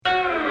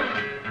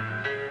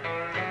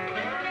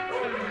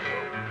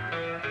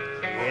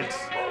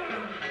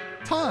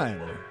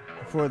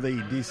for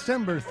the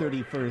December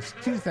 31st,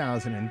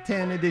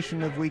 2010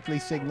 edition of Weekly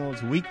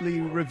Signals Weekly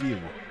Review,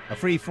 a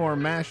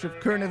free-form mash of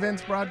current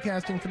events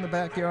broadcasting from the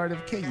backyard of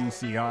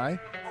KUCI,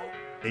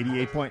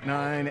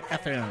 88.9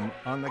 FM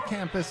on the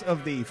campus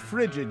of the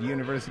frigid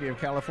University of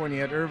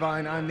California at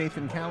Irvine. I'm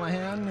Nathan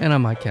Callahan. And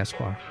I'm Mike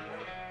Caspar.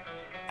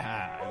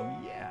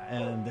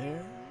 And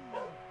there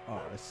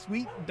are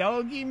sweet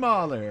doggy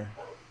Mahler.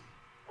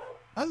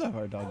 I love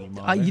our doggy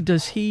Mahler.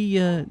 Does he?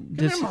 Come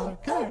here, Mahler.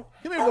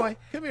 Come here, boy.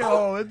 Come here.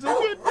 Oh, it's a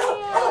good boy.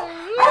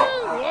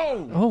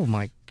 Whoa. Oh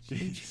my!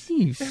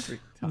 Jeez.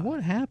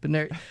 What happened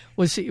there?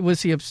 Was he?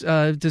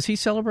 Does he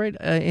celebrate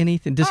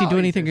anything? Does he do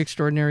anything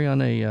extraordinary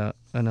on a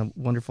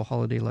wonderful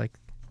holiday like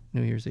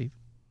New Year's Eve?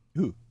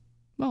 Who?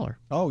 Mahler.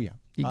 Oh yeah.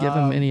 You give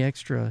him any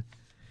extra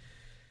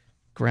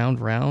ground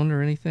round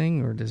or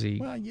anything, or does he?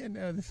 Well,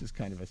 this is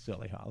kind of a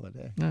silly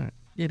holiday. All right.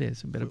 It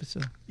is a bit of a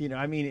silly.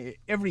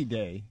 Every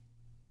day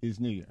is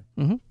New Year.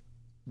 Mm-hmm.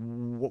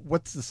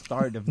 What's the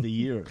start of the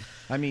year?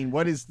 I mean,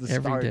 what is the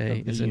start of the year?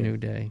 Every day is a new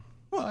day.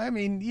 Well, I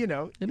mean,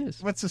 it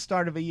is. What's the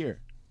start of a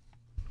year?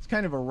 It's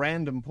kind of a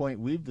random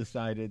point we've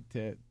decided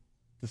to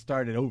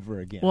start it over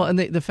again. Well, and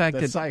the fact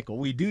that cycle,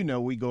 we do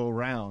know we go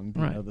around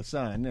the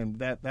sun, and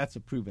that's a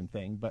proven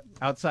thing. But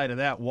outside of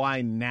that,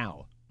 why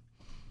now?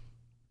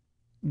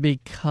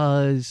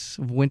 Because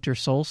of winter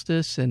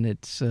solstice, and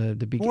it's the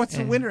beginning. What's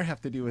the winter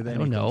have to do with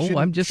anything? I don't know.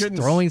 I'm just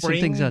throwing some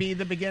things out. Shouldn't spring be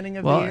the beginning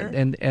of the year?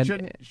 And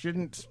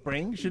shouldn't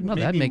spring? Shouldn't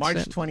maybe March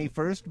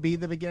 21st be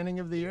the beginning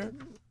of the year?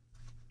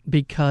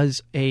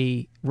 Because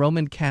a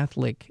Roman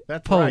Catholic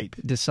Pope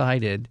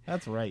decided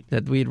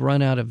that we'd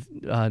run out of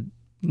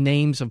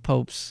names of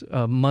popes,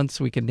 months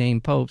we could name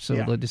popes, so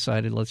they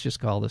decided let's just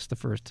call this the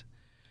first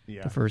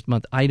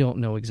month. I don't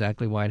know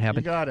exactly why it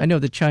happened. I know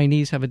the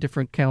Chinese have a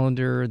different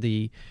calendar.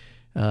 The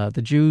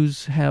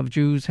Jews have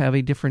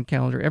a different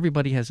calendar.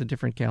 Everybody has a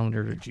different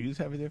calendar. The Jews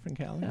have a different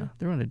calendar? Yeah,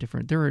 they're on a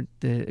different.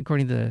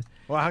 According to the.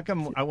 Well, how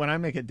come when I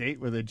make a date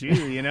with a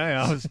Jew, we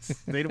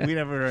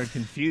never are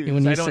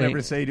confused. I don't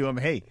ever say to them,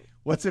 "Hey,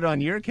 what's it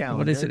on your calendar?"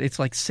 What is it? It's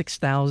like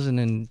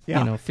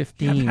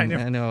 6,015. I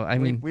know. I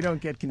mean, we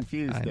don't get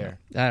confused there.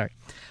 All right,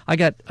 I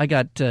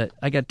got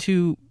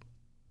two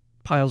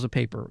piles of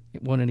paper,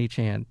 one in each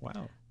hand.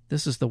 Wow.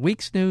 This is the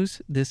week's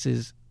news. This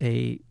is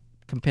a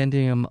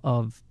compendium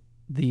of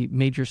the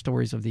major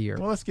stories of the year.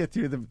 Well, let's get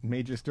through the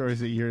major stories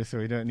of the year so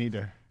we don't need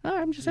to...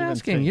 I'm just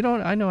asking.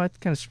 I know I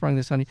kind of sprung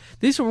this on you.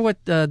 These were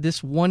what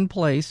this one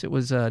place, it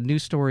was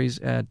news stories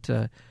at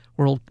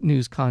World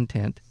News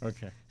Content,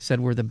 said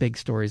were the big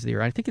stories of the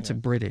year. I think it's a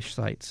British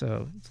site,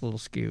 so it's a little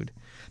skewed.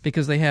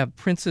 Because they have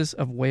Princess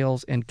of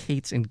Wales and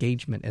Kate's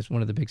engagement as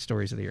one of the big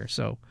stories of the year.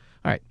 So, all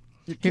right.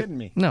 You're kidding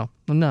me. No,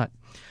 I'm not.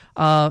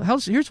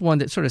 Here's one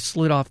that sort of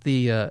slid off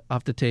the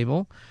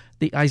table.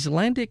 The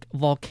Icelandic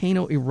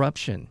volcano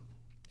eruption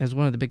as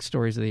one of the big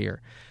stories of the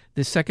year.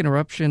 The second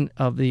eruption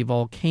of the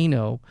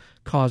volcano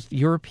caused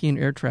European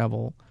air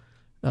travel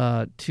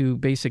to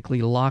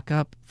basically lock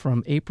up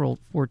from April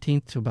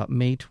 14th to about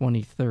May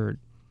 23rd.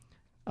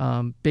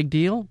 Big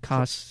deal.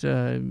 Costs,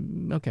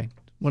 one of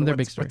their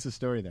big stories. What's the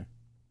story there?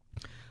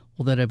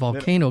 Well, that a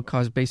volcano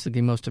caused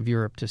basically most of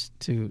Europe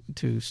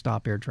to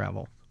stop air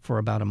travel for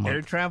about a month.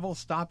 Air travel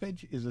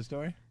stoppage is the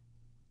story?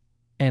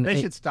 And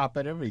they should stop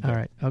it every day. All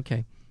right,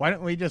 okay. Why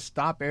don't we just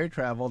stop air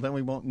travel, then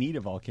we won't need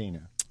a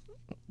volcano?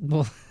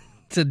 Well,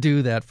 to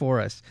do that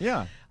for us.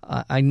 Yeah.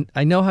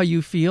 I know how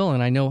you feel,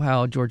 and I know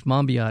how George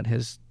Monbiot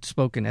has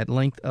spoken at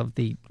length of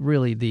the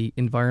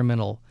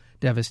environmental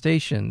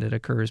devastation that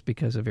occurs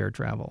because of air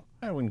travel.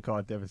 I wouldn't call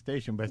it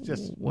devastation, but it's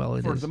just,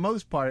 for the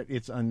most part,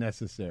 it's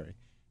unnecessary.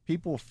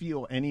 People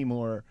feel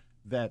anymore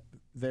that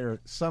their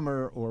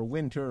summer or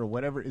winter or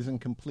whatever isn't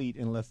complete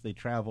unless they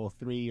travel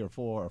 3 or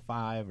 4 or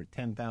 5 or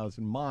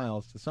 10,000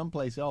 miles to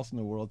someplace else in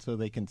the world so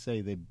they can say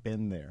they've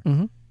been there.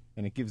 Mm-hmm.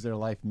 And it gives their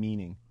life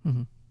meaning.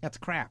 Mm-hmm. That's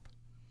crap.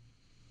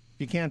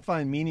 If you can't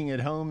find meaning at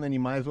home, then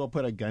you might as well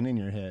put a gun in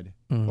your head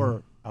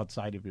or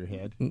outside of your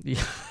head.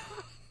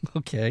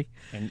 Okay.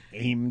 And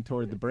aim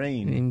toward the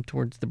brain. Aim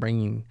towards the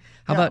brain.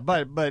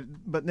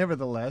 But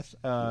nevertheless,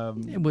 the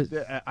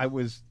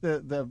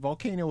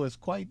volcano was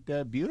quite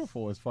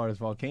beautiful as far as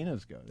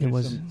volcanoes go.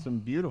 There's some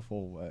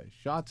beautiful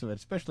shots of it,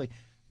 especially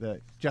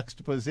the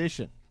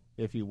juxtaposition,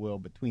 if you will,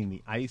 between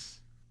the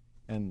ice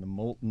and the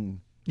molten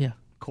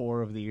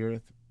core of the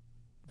earth.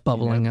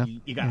 Bubbling up.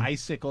 You got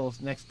icicles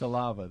next to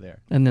lava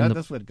there. And then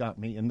that's what got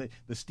me. And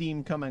the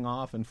steam coming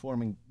off and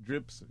forming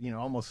drips,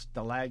 almost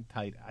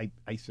stalactite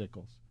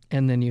icicles.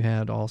 And then you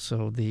had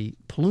also the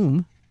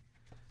plume,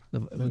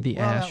 the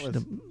ash.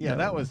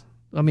 That was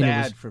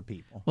bad for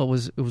people. Well,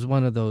 it was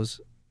one of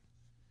those.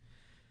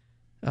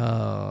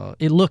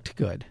 It looked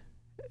good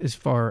as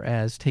far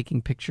as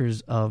taking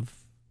pictures of.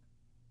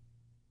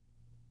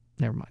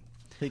 Never mind.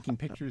 Taking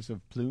pictures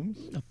of plumes?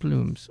 Of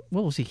plumes.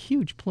 Well, it was a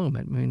huge plume.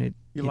 I mean,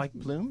 You like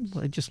plumes?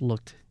 Well, it just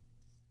looked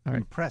all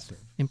right.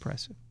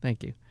 Impressive.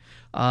 Thank you.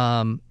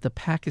 The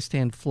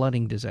Pakistan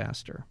flooding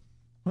disaster.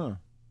 Huh.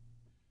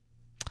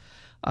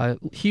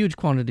 Huge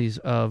quantities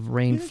of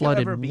rain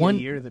flooded there ever be a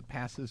year that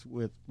passes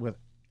with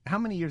how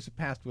many years have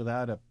passed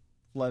without a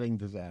flooding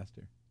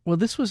disaster? Well,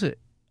 this was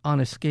on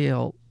a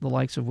scale the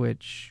likes of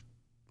which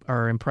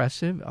are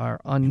impressive.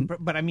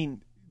 But I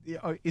mean,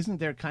 isn't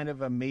there kind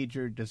of a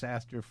major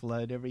disaster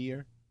flood every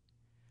year?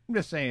 I'm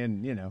just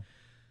saying,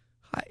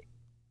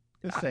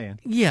 Just saying.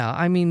 Yeah,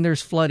 I mean,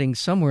 there's flooding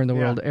somewhere in the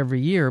world every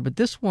year, but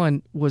this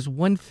one was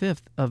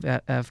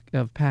 1/5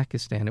 of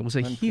Pakistan. It was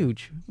a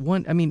huge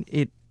one. I mean,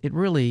 it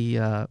really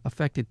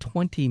affected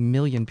 20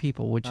 million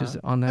people, which is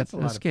on that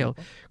scale,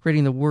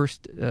 creating the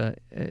worst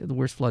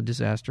flood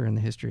disaster in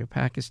the history of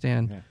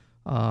Pakistan.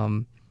 Yeah.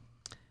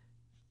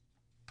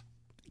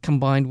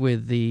 Combined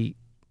with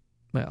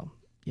Well,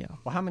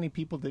 how many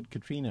people did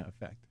Katrina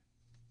affect?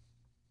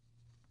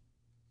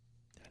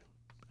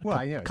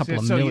 Well, yeah. Couple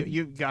of so million.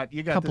 You got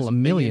couple this of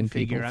million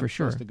figure. people I'm for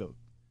sure. To go,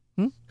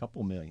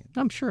 couple million.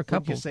 I'm sure a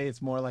couple. Would you say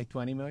it's more like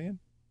 20 million?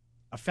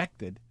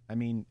 Affected. I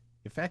mean,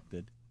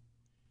 affected.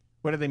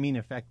 What do they mean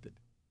affected?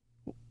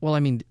 Well,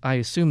 I mean, I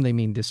assume they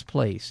mean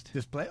displaced.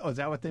 Displaced? Oh, is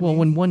that what they mean? Well,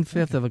 when 1/5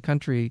 okay. of a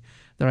country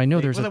that I know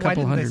there's a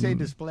couple why hundred. Why didn't they say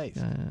displaced?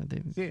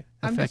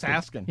 I'm just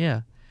asking.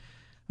 Yeah.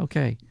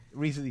 Okay. The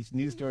reason these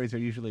news stories are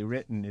usually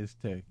written is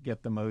to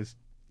get the most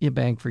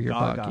bang for your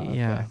buck.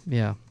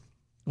 Yeah.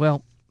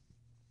 Well.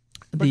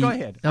 But go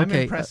ahead. Okay. I'm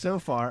impressed so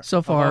far.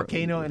 A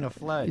volcano and a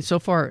flood. So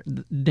far,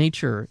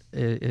 nature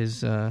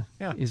is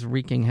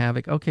wreaking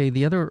havoc. Okay,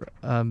 the other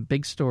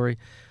big story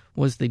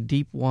was the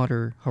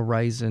Deepwater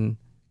Horizon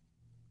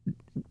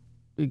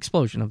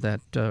explosion of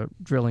that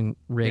drilling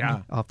rig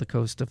off the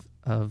coast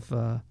of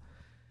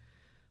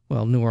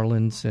New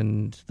Orleans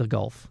and the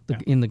Gulf,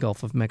 in the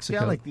Gulf of Mexico.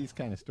 Yeah, I like these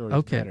kind of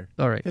stories better.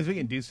 All right. Because we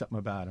can do something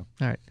about them.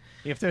 All right.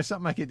 If there's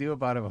something I could do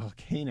about a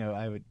volcano,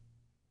 I would.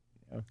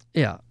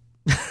 Yeah.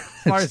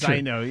 As far as I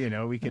know,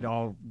 we could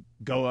all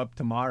go up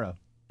tomorrow,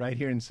 right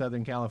here in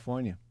Southern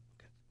California.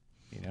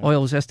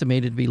 Oil is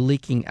estimated to be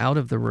leaking out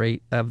of the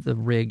rig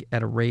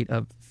at a rate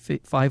of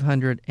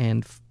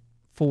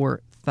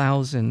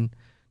 504,000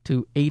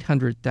 to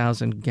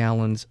 800,000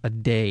 gallons a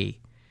day,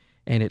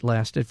 and it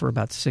lasted for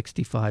about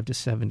 65 to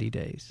 70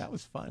 days. That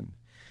was fun.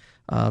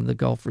 The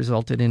Gulf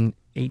resulted in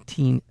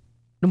 30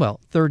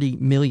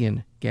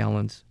 million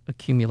gallons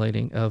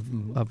accumulating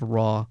of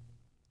raw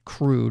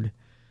crude.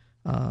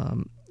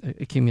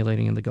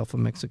 Accumulating in the Gulf of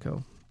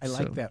Mexico. I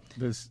like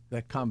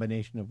that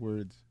combination of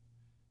words.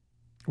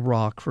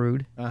 Raw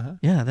crude. Uh-huh.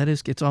 Yeah,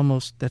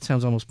 that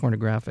sounds almost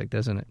pornographic,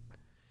 doesn't it?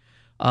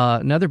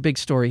 Another big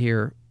story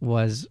here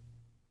was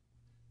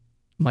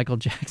Michael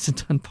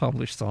Jackson's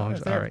unpublished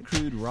songs. All right,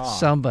 crude raw.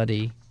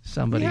 Somebody.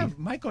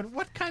 Michael,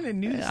 what kind of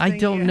news? I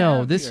don't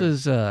know. This here?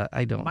 was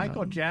I don't.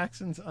 Michael know.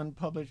 Jackson's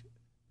unpublished.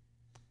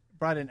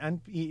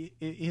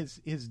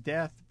 His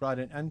death brought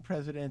an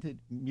unprecedented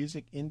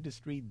music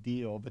industry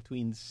deal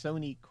between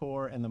Sony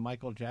Corp and the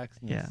Michael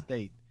Jackson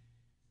estate.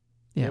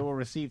 Yeah. They will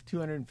receive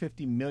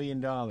 $250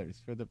 million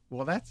for the.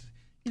 Well, that's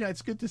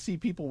it's good to see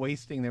people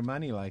wasting their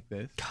money like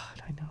this.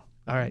 God, I know.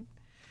 All right,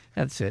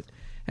 that's it.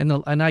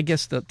 And I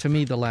guess to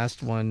me the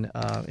last one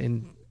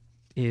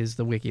is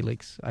the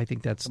WikiLeaks. I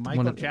think that's the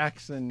Michael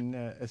Jackson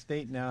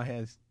estate now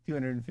has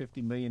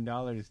 $250 million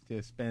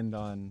to spend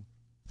on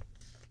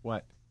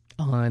what?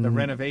 On the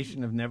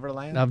renovation of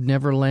Neverland? Of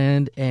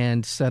Neverland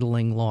and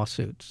settling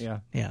lawsuits.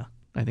 Yeah.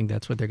 I think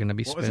that's what they're going to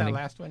be spending. What was that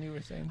last one you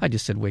were saying? I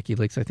just said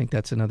WikiLeaks. I think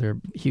that's another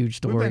huge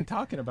story. We've been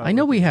talking about I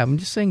know WikiLeaks. We have. I'm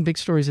just saying big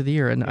stories of the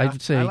year. And I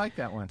would say I like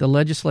that one. The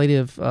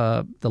legislative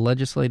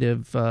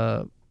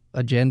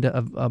agenda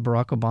of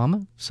Barack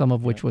Obama, some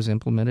of which was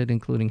implemented,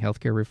 including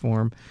healthcare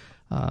reform,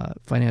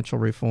 financial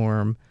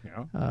reform,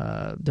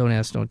 Don't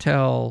Ask, Don't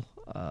Tell,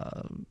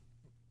 a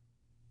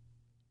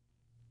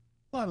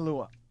lot of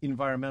little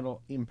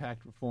environmental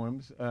impact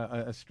reforms,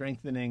 a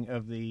strengthening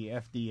of the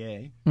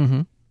FDA.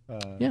 Mm-hmm.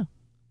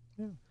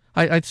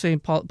 I'd say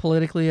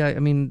politically, I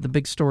mean, the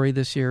big story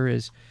this year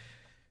is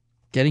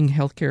getting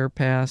health care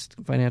passed,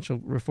 financial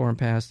reform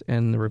passed,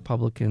 and the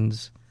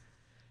Republicans'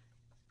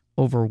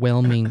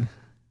 overwhelming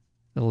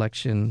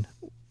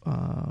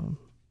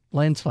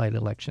landslide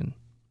election.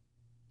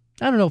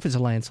 I don't know if it's a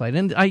landslide.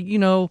 And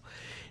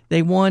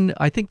they won.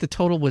 I think the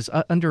total was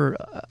under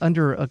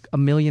a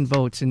million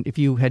votes, and if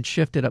you had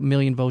shifted a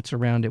million votes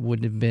around, it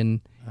wouldn't have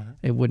been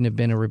a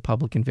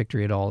Republican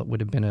victory at all. It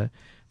would have been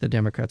the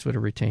Democrats would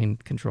have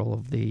retained control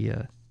of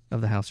the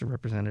House of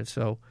Representatives.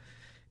 So,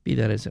 be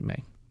that as it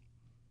may.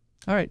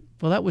 All right.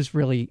 Well, that was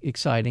really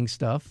exciting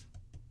stuff.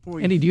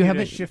 Boy, Andy, do you have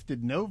it?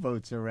 Shifted no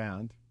votes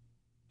around,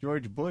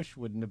 George Bush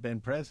wouldn't have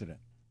been president.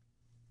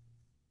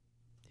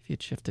 If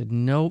you'd shifted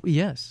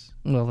yes.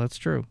 Well, that's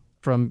true.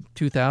 From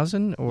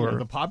 2000 or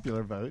the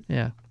popular vote.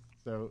 Yeah.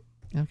 So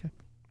okay.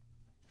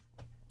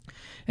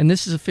 And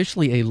this is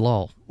officially a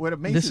lull. What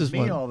amazes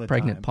me all the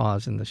pregnant time.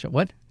 Pause in the show.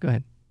 What? Go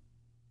ahead.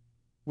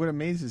 What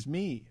amazes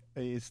me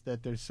is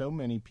that there's so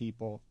many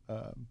people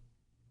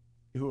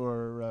who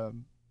are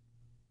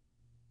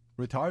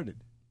retarded.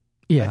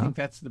 Yeah. I think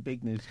that's the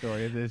big news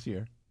story of this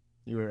year.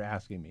 You were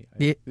asking me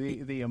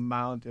the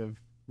amount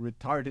of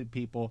retarded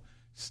people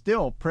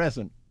still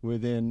present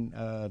within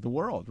the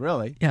world.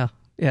 Really. Yeah.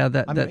 Yeah.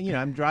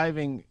 I'm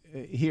driving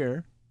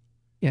here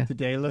Yeah.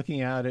 today,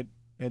 looking out at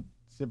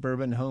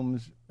suburban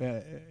homes,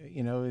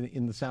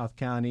 in the South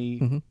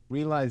County,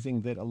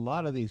 realizing that a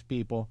lot of these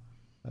people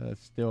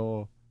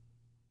still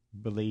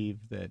believe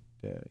that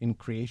in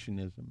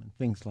creationism and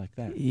things like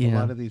that. Yeah. A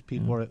lot of these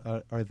people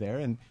are there,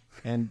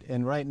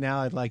 and right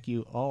now I'd like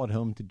you all at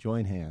home to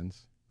join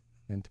hands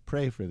and to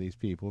pray for these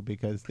people,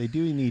 because they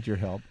do need your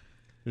help.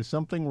 There's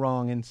something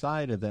wrong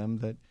inside of them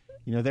that,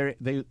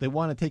 they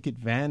want to take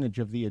advantage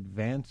of the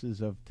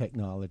advances of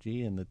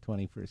technology in the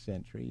 21st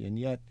century, and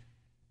yet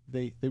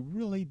they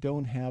really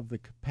don't have the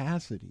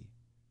capacity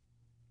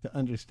to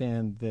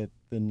understand that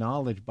the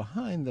knowledge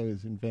behind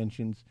those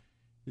inventions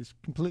is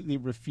completely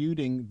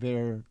refuting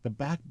the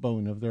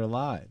backbone of their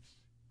lives.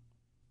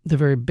 The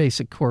very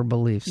basic core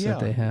beliefs that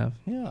they have.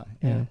 Yeah.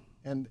 Yeah.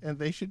 And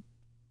they should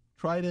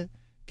try to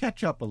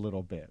catch up a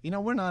little bit.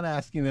 We're not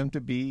asking them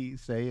to be,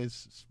 say,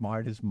 as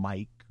smart as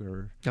Mike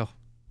or... Oh,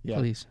 yeah.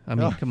 please. I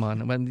mean, come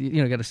on.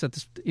 You got to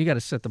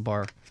set the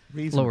bar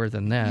lower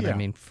than that. Yeah. I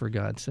mean, for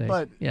God's sake.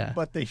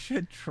 But they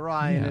should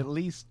try and at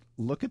least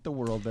look at the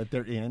world that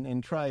they're in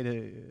and try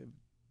to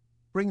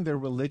bring their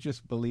religious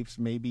beliefs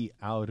maybe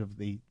out of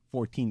the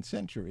 14th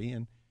century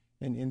and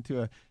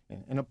into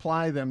and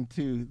apply them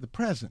to the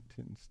present,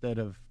 instead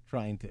of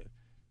trying to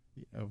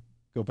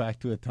go back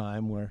to a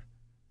time where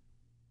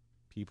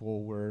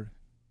people were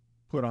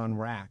put on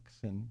racks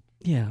and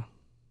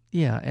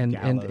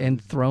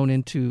and thrown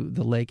into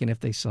the lake, and if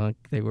they sunk,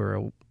 they were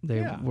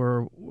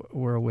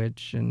a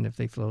witch, and if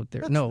they float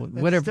there,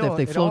 if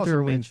they float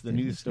there, means the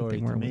news story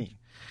to me.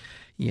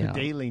 Yeah, the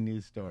daily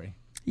news story.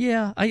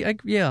 Yeah,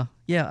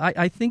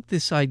 I think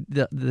this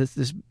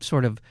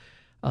sort of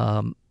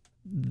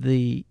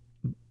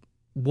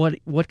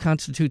what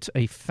constitutes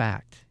a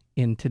fact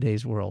in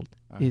today's world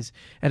is,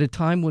 at a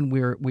time when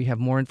we have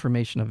more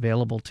information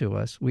available to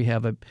us, we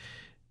have a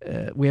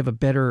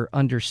better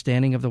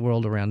understanding of the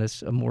world around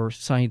us, a more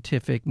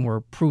scientific,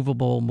 more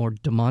provable, more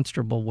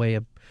demonstrable way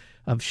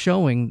of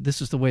showing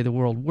this is the way the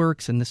world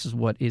works and this is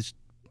what is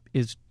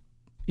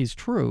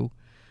true.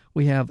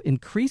 We have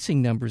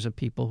increasing numbers of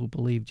people who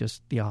believe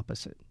just the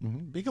opposite.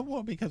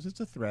 Mm-hmm. Because it's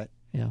a threat.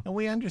 Yeah. And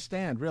we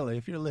understand, really,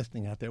 if you're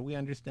listening out there, we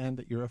understand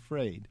that you're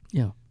afraid.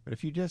 Yeah. But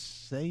if you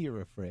just say you're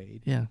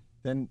afraid, yeah,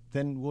 then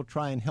we'll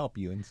try and help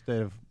you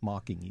instead of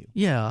mocking you.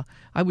 Yeah.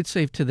 I would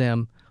say to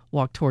them,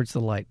 walk towards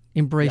the light.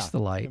 Embrace the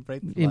light.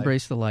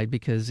 Embrace the light,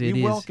 because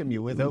we welcome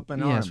you with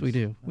open arms. Yes, we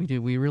do. We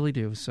do. We really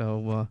do.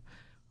 So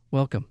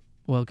welcome.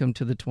 Welcome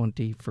to the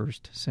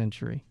 21st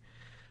century.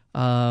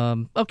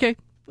 Okay.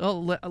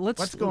 Well,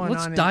 let's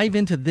dive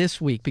into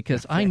this week,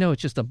 because I know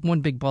it's just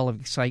one big ball of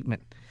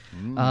excitement.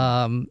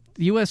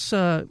 U.S.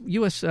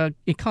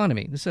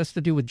 economy. This has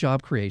to do with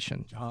job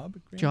creation.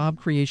 Job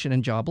creation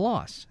and job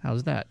loss.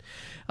 How's that?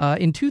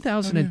 In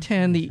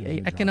 2010,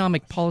 the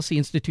Economic Policy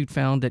Institute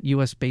found that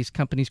U.S.-based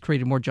companies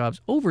created more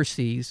jobs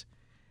overseas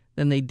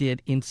than they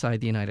did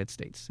inside the United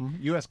States.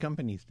 U.S.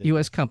 companies did.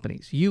 U.S.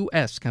 companies.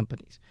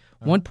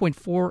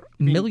 1.4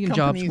 million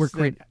jobs were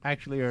created. That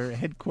actually are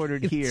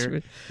headquartered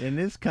here in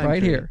this country.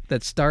 Right here.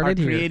 That started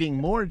here. Creating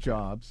more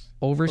jobs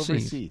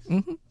overseas.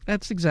 Mm-hmm.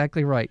 That's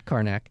exactly right,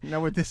 Karnak. Now,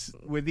 would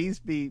these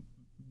be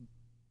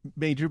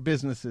major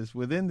businesses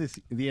within the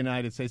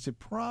United States that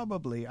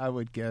probably, I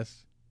would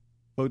guess,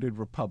 voted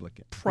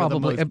Republican?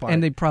 Probably,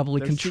 and they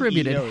probably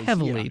contributed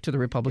heavily to the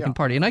Republican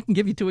Party. And I can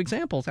give you two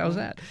examples. How's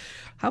that?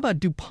 How about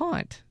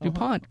DuPont?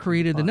 DuPont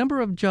created the number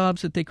of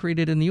jobs that they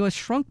created in the U.S.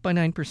 shrunk by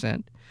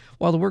 9%,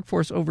 while the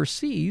workforce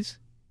overseas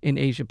in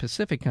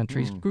Asia-Pacific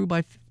countries grew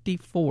by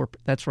 54.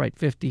 That's right,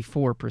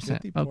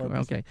 54%.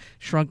 Okay.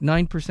 Shrunk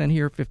 9%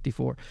 here,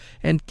 54.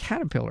 And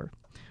Caterpillar,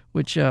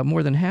 which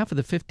more than half of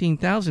the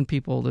 15,000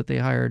 people that they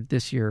hired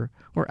this year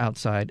were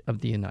outside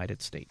of the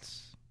United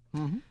States.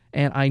 Mm-hmm.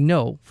 And I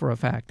know for a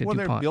fact that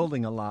DuPont... they're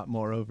building a lot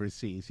more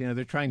overseas.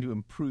 They're trying to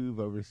improve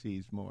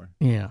overseas more.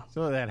 Yeah.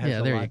 So that has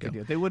a lot to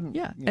do. They wouldn't...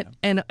 Yeah.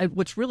 And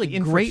what's really the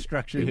great...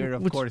 infrastructure here,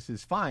 of course,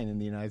 is fine in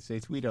the United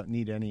States. We don't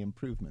need any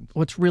improvements.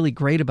 What's really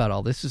great about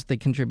all this is they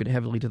contribute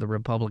heavily to the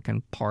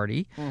Republican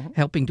Party,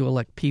 helping to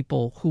elect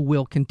people who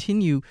will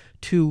continue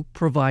to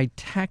provide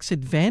tax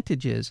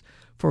advantages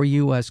for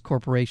U.S.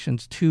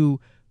 corporations to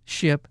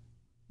ship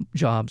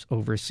jobs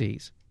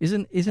overseas.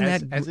 Isn't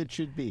that as it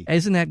should be?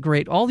 Isn't that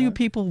great? All you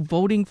people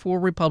voting for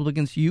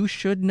Republicans, you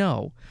should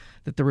know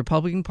that the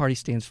Republican Party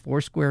stands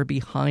foursquare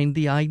behind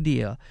the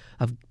idea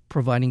of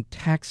providing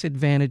tax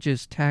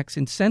advantages, tax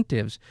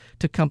incentives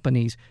to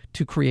companies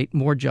to create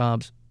more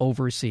jobs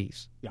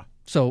overseas. Yeah.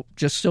 So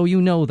just so you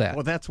know that.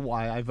 Well, that's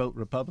why I vote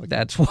Republican.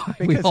 That's why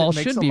we all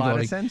should be voting. Because it makes a lot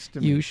of sense to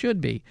me. You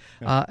should be.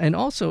 Yeah. And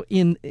also,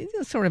 in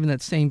sort of in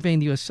that same vein,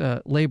 the U.S.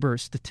 Labor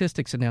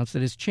Statistics announced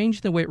that it's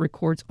changed the way it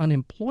records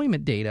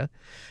unemployment data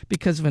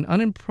because of an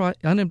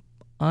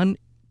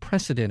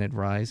unprecedented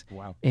rise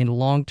in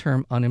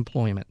long-term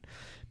unemployment.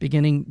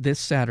 Beginning this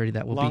Saturday,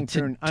 that will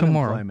long-term be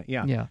tomorrow. Unemployment,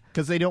 yeah.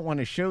 Because they don't want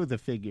to show the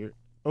figure.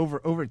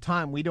 Over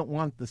time, we don't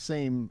want the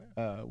same,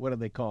 what do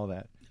they call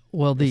that?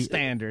 Well, the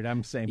standard,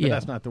 I'm saying, but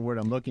that's not the word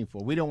I'm looking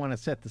for. We don't want to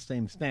set the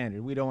same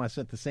standard. We don't want to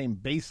set the same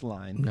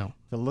baseline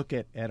to look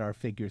at our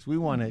figures. We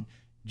want to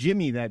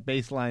jimmy that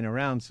baseline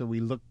around so we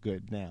look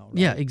good now. Right?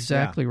 Yeah,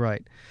 exactly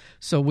right.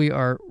 So we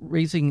are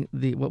raising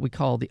what we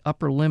call the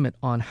upper limit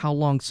on how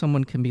long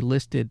someone can be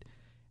listed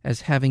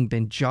as having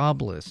been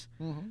jobless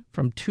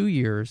from 2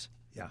 years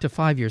to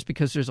 5 years,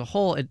 because there's a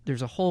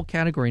whole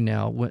category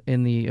now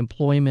in the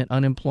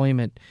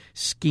unemployment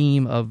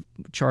scheme of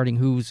charting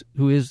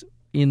who is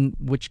in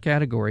which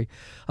category,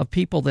 of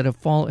people that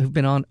who've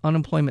been on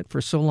unemployment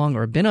for so long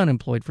or have been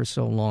unemployed for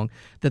so long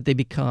that they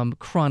become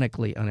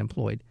chronically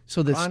unemployed.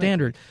 So the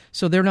standard,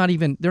 so they're not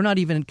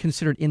even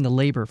considered in the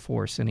labor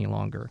force any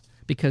longer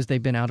because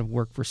they've been out of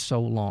work for so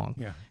long.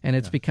 Yeah. And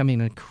it's becoming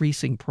an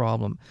increasing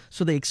problem.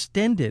 So they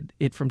extended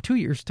it from 2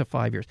 years to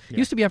 5 years. It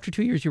used to be after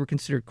 2 years you were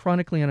considered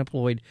chronically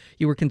unemployed.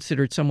 You were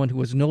considered someone who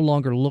was no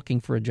longer looking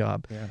for a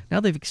job. Yeah. Now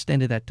they've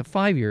extended that to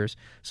 5 years,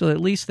 so that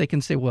at least they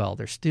can say, well,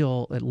 they're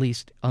still at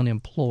least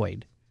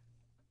unemployed.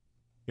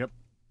 Yep.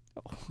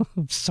 Oh,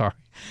 I'm sorry.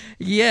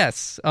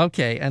 Yes.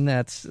 Okay. And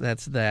that's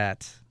that.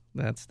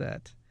 That's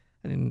that.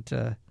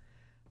 I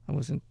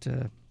wasn't...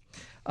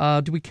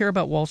 do we care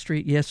about Wall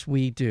Street? Yes,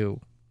 we do.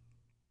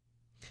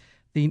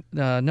 The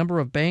number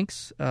of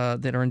banks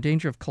that are in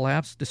danger of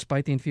collapse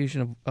despite the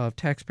infusion of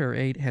taxpayer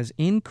aid has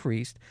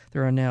increased.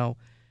 There are now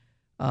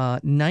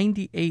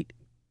 98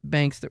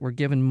 banks that were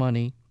given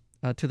money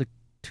to the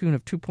tune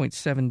of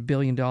 $2.7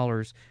 billion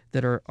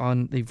that are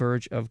on the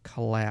verge of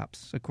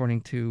collapse,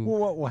 according to... Well,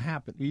 what will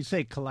happen? You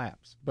say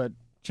collapse, but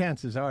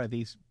chances are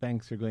these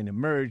banks are going to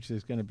merge.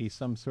 There's going to be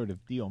some sort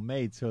of deal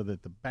made so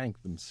that the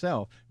bank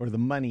themselves or the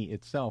money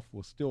itself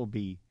will still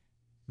be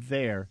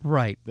there.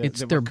 Right.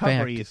 The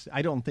recovery is,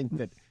 I don't think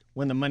that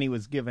when the money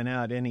was given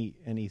out, any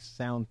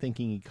sound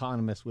thinking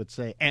economist would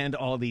say, and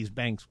all these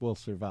banks will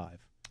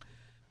survive.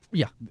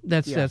 Yeah,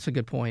 that's a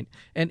good point.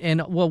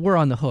 And well, we're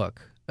on the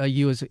hook.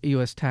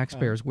 U.S.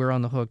 taxpayers, we're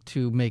on the hook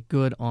to make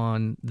good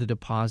on the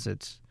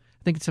deposits.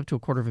 I think it's up to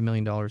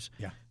 $250,000.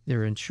 Yeah.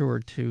 They're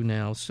insured to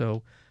now,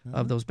 so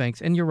of those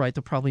banks. And you're right,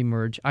 they'll probably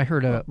merge. I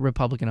heard a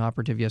Republican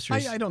operative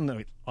yesterday. I don't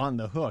know on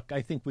the hook.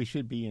 I think we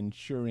should be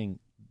insuring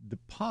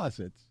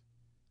deposits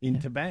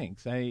into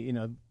banks.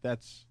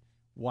 That's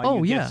why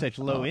you get such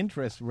low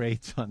interest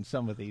rates on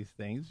some of these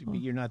things.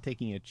 You're not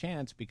taking a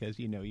chance because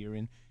you're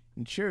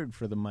insured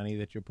for the money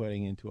that you're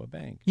putting into a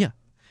bank. Yeah.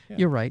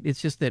 You're right.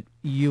 It's just that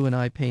you and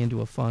I pay into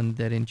a fund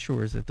that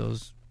ensures that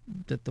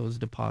those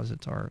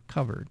deposits are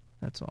covered.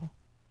 That's all.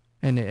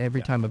 And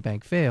every time a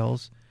bank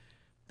fails,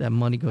 that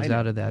money goes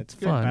out of that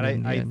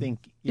fund. But I think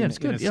in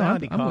a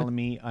sound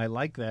economy, I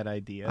like that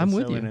idea. I'm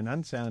with you. In an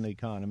unsound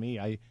economy,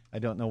 I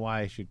don't know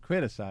why I should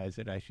criticize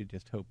it. I should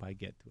just hope I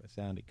get to a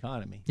sound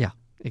economy. Yeah,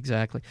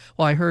 exactly.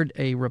 Well, I heard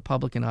a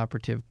Republican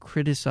operative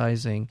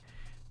criticizing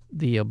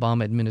the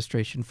Obama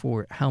administration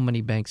for how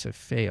many banks have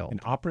failed.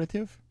 An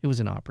operative? It was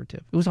an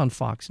operative. It was on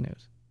Fox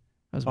News.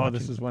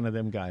 This is one of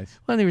them guys.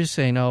 Well, they were just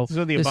saying, "Oh,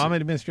 so the Obama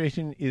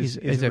administration is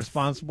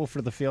responsible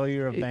for the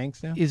failure of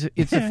banks now."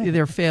 It's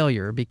their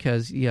failure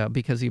because the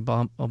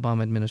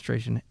Obama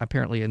administration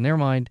apparently, in their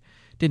mind,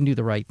 didn't do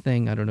the right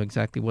thing. I don't know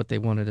exactly what they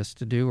wanted us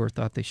to do or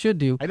thought they should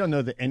do. I don't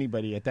know that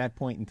anybody at that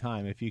point in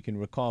time, if you can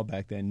recall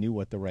back then, knew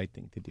what the right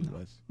thing to do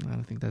was. I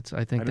don't think that's.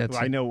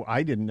 I know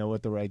I didn't know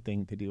what the right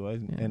thing to do was,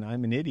 and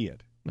I'm an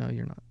idiot. No,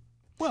 you're not.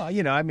 Well,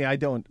 I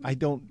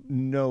don't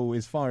know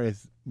as far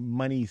as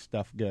money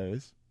stuff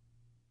goes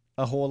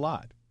a whole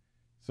lot.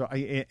 So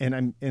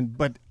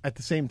but at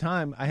the same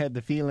time, I had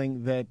the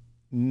feeling that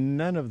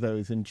none of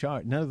those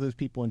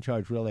people in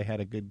charge really had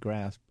a good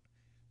grasp.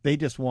 They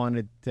just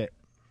wanted to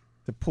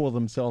pull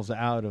themselves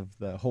out of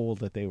the hole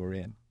that they were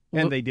in.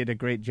 And they did a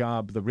great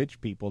job. The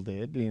rich people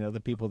did,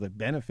 the people that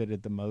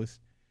benefited the most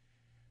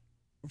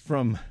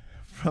from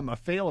a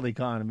failed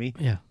economy.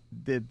 Yeah.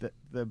 Did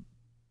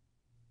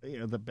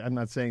I'm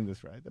not saying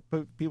this right.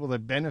 The people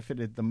that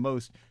benefited the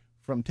most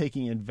from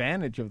taking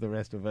advantage of the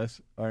rest of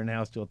us are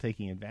now still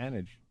taking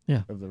advantage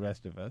of the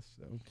rest of us.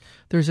 So.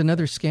 There's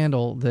another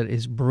scandal that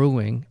is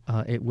brewing.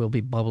 It will be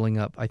bubbling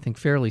up, I think,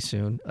 fairly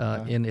soon,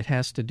 and it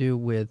has to do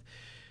with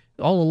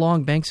all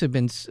along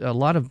a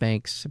lot of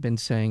banks have been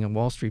saying, and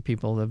Wall Street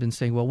people have been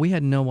saying, well, we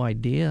had no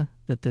idea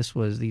that this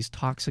was these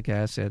toxic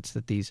assets,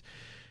 that these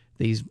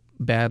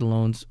bad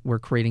loans were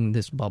creating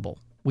this bubble.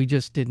 We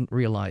just didn't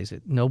realize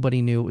it. Nobody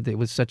knew it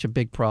was such a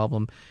big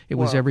problem. It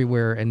was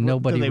everywhere, and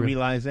nobody... Do they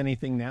realize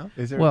anything now?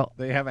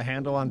 They have a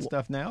handle on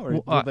stuff now, or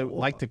do they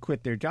like to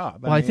quit their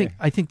job? I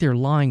think they're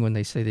lying when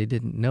they say they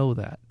didn't know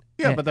that.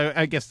 Yeah, but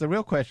I guess the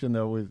real question,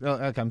 though, is,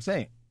 like I'm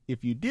saying,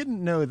 if you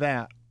didn't know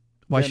that,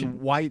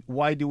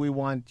 why do we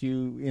want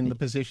you in the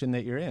position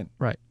that you're in?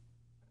 Right.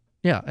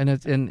 Yeah, and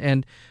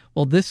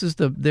this is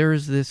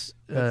there's this...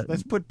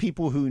 let's put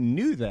people who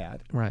knew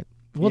that... Right.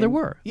 Well, there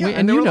were. Yeah,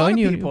 and there were a lot of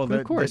people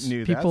that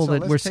knew that. People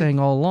that were saying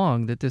all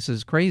along that this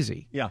is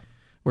crazy. Yeah.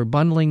 We're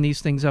bundling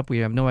these things up. We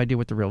have no idea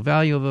what the real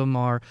value of them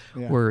are.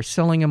 Yeah. We're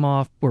selling them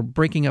off. We're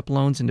breaking up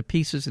loans into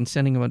pieces and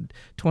sending them to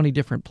 20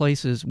 different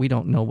places. We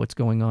don't know what's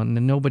going on.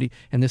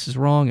 And this is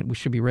wrong, and we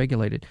should be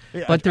regulated.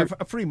 Yeah, but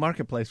a free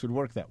marketplace would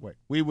work that way.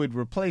 We would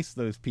replace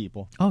those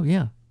people. Oh,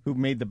 yeah. who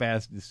made the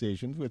bad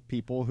decisions with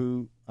people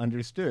who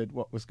understood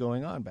what was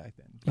going on back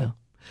then. Yeah.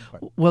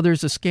 Well,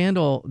 there's a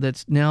scandal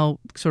that's now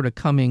sort of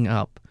coming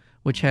up,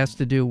 which has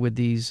to do with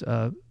these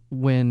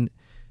when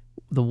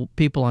the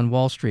people on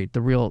Wall Street,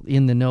 the real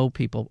in-the-know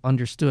people,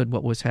 understood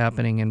what was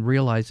happening and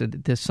realized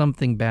that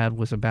something bad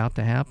was about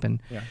to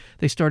happen. Yeah.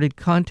 They started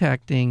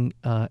contacting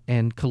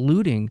and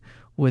colluding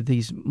with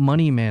these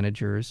money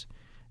managers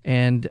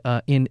and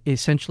in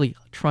essentially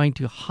trying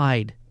to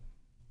hide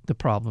the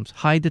problems,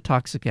 hide the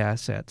toxic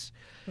assets.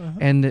 Uh-huh.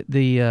 And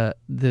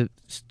the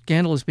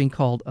scandal is being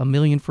called $1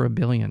 million for $1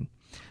 billion.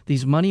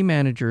 These money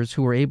managers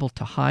who were able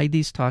to hide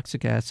these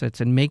toxic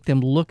assets and make them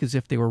look as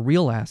if they were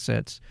real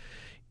assets,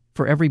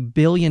 for every $1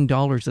 billion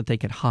that they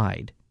could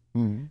hide,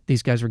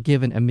 these guys were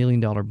given $1 million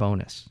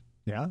bonus.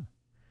 Yeah.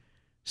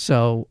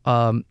 So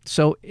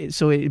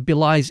it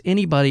belies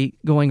anybody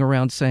going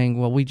around saying,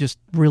 "Well, we just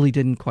really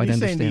didn't quite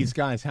understand." Saying these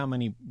guys, how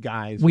many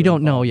guys? We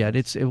don't know yet.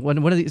 It's one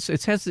of these.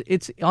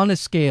 It's on a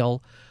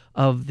scale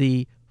of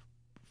the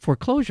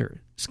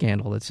foreclosure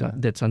scandal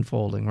that's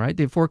unfolding. Right,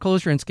 the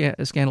foreclosure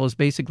scandal is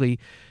basically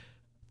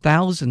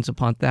thousands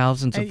upon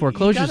thousands of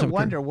foreclosures. You gotta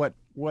wonder what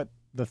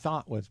the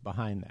thought was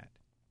behind that.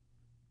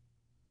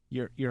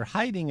 You're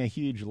hiding a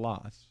huge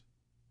loss,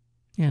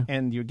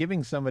 and you're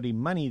giving somebody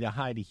money to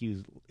hide a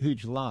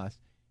huge loss.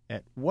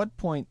 At what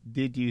point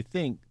did you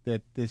think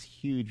that this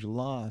huge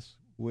loss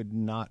would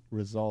not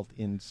result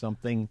in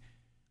something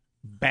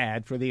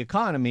bad for the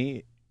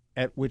economy?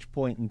 At which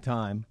point in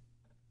time,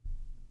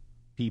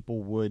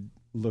 people would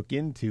look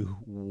into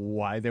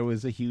why there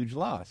was a huge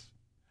loss.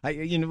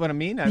 You know what I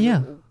mean?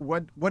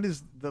 What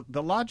is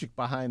the logic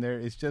behind there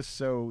is just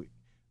so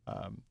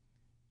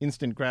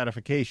instant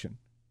gratification.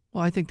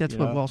 Well, I think that's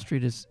what Wall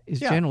Street is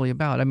generally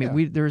about. I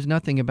mean, there's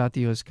nothing about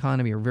the U.S.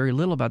 economy, or very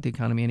little about the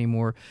economy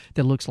anymore,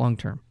 that looks long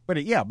term. But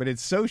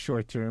it's so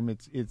short term.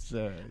 It's.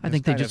 I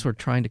think they just were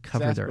trying to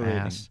cover their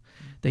ass.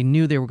 They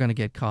knew they were going to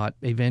get caught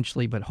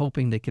eventually, but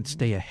hoping they could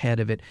stay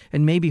ahead of it,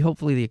 and maybe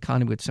hopefully the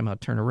economy would somehow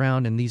turn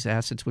around and these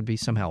assets would be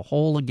somehow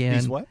whole again.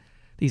 These what?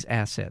 These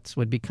assets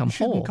would become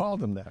whole. You shouldn't call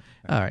them that.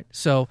 All right.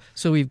 So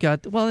we've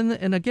got,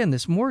 and again,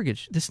 this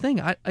mortgage, this thing,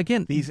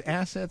 these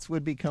assets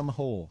would become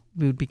whole.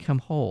 Would become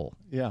whole.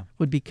 Yeah.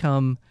 Would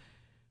become.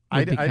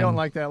 I don't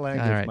like that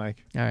language,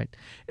 Mike. All right.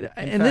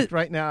 In fact,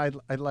 right now,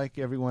 I'd like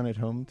everyone at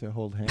home to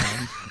hold hands.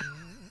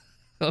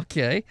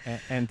 Okay.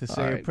 And to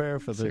say a prayer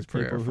for those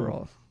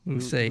people who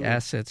say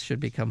assets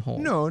should become whole.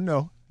 No,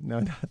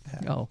 not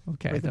that. Oh,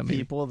 okay. For the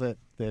people that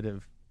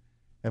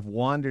have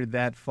wandered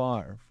that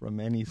far from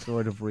any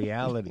sort of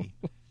reality,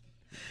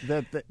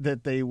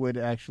 that they would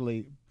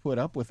actually put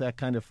up with that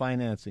kind of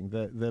financing,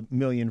 the $1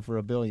 million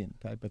for $1 billion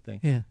type of thing.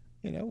 Yeah.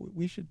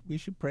 We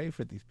should pray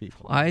for these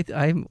people.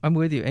 I'm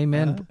with you.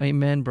 Amen.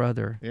 Amen,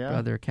 brother. Yeah.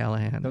 Brother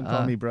Callahan. Don't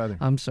call me brother.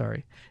 I'm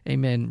sorry.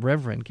 Amen,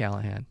 Reverend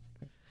Callahan.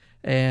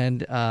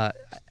 And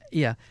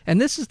and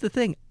this is the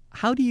thing.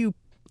 How do you,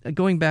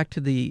 going back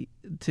to the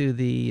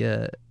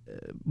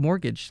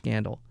mortgage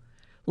scandal?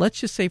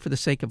 Let's just say, for the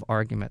sake of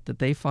argument, that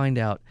they find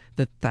out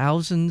that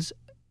thousands,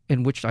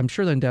 in which I'm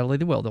sure undoubtedly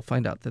they will, they'll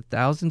find out that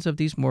thousands of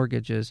these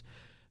mortgages,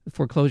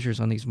 foreclosures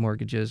on these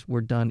mortgages, were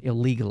done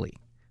illegally.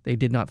 They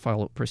did not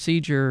follow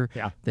procedure.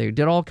 Yeah. They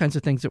did all kinds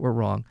of things that were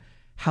wrong.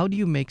 How do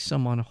you make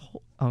someone?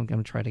 I'm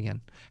going to try it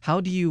again. How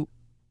do you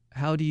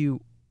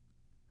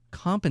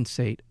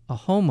compensate a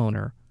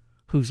homeowner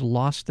who's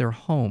lost their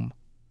home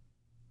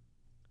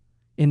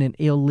in an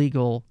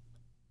illegal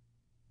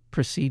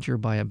procedure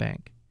by a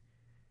bank?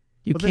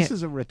 This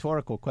is a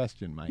rhetorical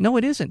question, Mike. No,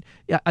 it isn't.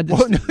 Yeah,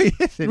 no,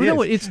 yes, it is.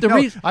 No, it's the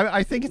reason.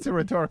 I think it's a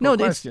rhetorical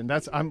question.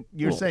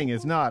 You're saying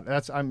it's not.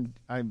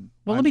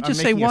 Let me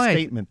just say why. A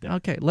statement there.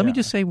 Okay, let me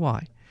just say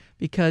why.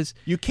 Because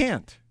you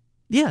can't.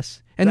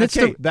 Yes, and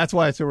that's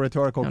why it's a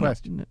rhetorical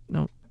question.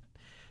 No.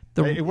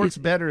 It works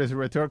better as a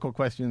rhetorical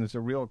question than as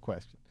a real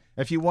question.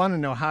 If you want to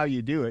know how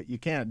you do it, you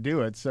can't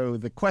do it. So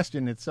the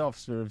question itself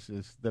serves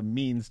as the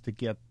means to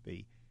get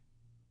the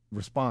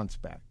response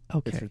back.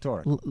 Okay. It's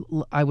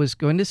rhetorical. I was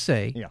going to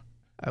say,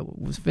 I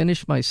was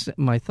finished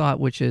my thought,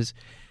 which is,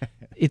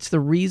 it's the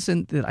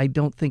reason that I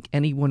don't think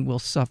anyone will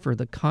suffer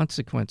the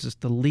consequences,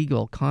 the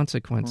legal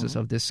consequences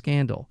of this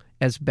scandal.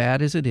 As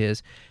bad as it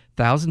is,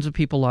 thousands of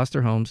people lost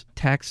their homes,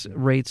 tax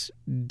rates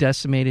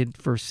decimated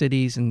for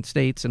cities and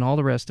states and all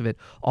the rest of it,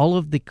 all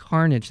of the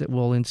carnage that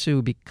will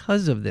ensue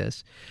because of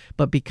this.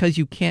 But because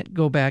you can't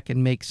go back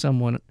and make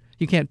someone,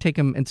 you can't take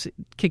them and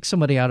kick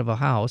somebody out of a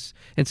house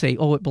and say,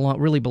 oh, it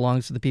really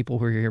belongs to the people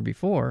who were here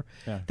before,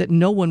 that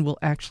no one will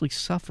actually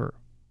suffer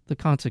the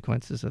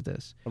consequences of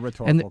this. A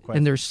rhetorical question.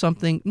 And there's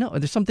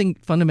something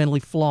fundamentally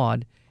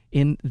flawed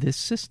in this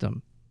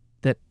system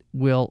that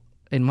will,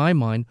 in my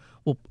mind,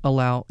 will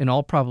allow, in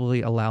all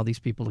probably, allow these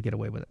people to get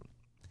away with it.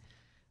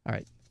 All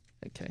right.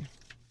 Okay.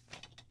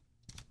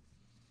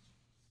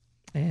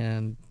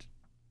 And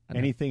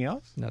anything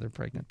else? Another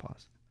pregnant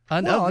pause.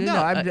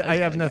 I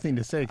have nothing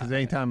to say, because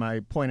anytime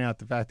I point out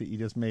the fact that you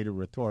just made a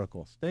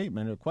rhetorical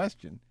statement or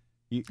question,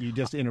 you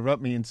just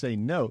interrupt me and say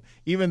no,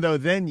 even though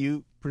then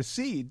you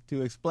proceed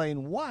to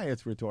explain why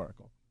it's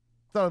rhetorical.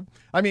 So,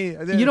 I mean,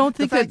 you don't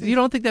think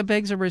that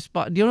begs a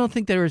response? You don't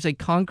think there is a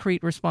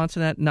concrete response to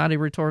that, not a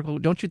rhetorical?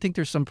 Don't you think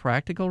there's some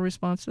practical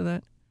response to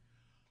that?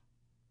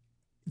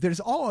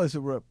 There's always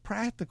a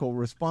practical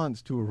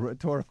response to a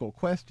rhetorical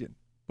question,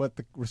 but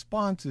the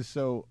response is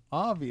so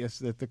obvious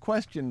that the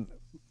question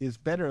is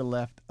better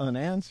left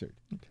unanswered.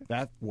 Okay.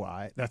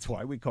 That's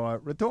why we call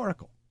it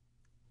rhetorical.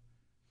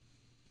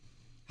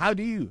 How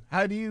do you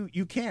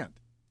can't,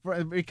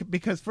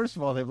 because first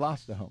of all, they've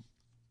lost a home.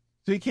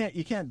 So you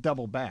can't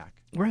double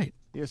back. Right.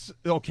 Yes.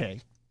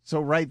 Okay.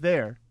 So right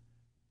there,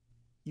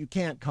 you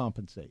can't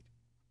compensate.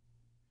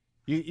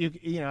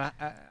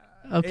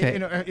 Okay.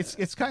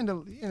 It's kind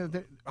of,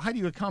 how do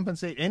you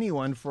compensate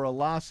anyone for a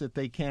loss that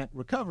they can't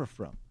recover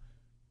from?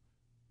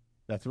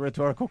 That's a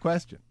rhetorical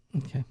question.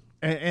 Okay.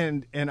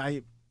 And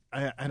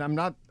I'm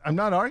not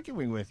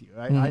arguing with you.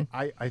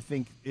 I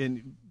think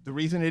the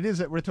reason it is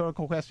a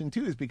rhetorical question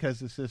too is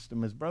because the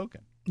system is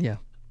broken. Yeah.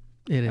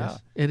 It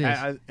is. It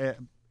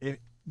is.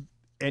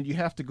 And you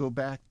have to go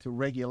back to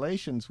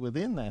regulations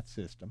within that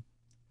system,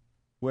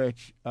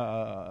 which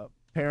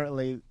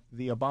apparently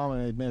the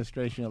Obama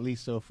administration, at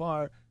least so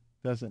far,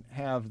 doesn't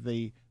have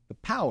the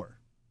power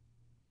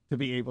to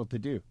be able to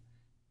do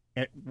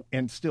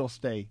and still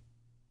stay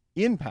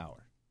in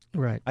power.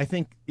 Right. I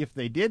think if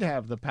they did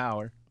have the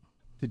power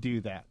to do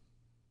that,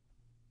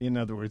 in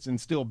other words, and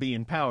still be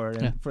in power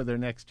for their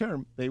next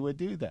term, they would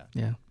do that.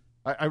 Yeah.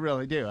 I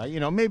really do.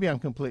 Maybe I'm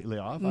completely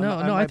off.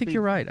 No, I think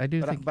you're right. I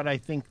do think, but I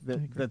think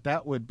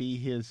that would be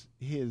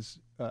his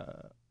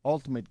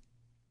ultimate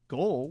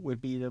goal would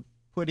be to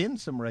put in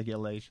some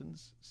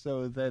regulations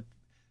so that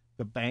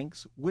the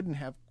banks wouldn't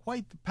have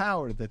quite the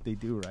power that they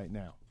do right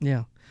now.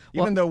 Yeah.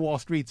 Even though Wall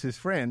Street's his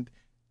friend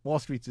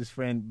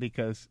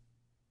because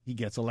he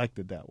gets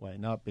elected that way,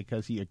 not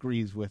because he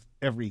agrees with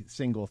every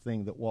single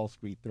thing that Wall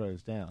Street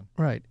throws down.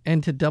 Right.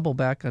 And to double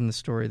back on the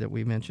story that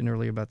we mentioned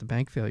earlier about the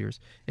bank failures,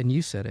 and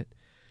you said it,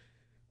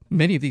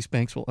 many of these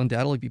banks will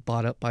undoubtedly be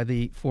bought up by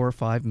the 4 or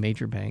 5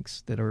 major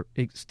banks that are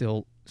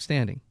still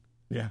standing.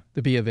 Yeah.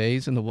 The B of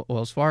A's and the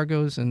Wells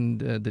Fargo's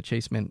and the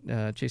Chase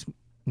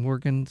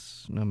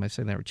Morgan's. No, am I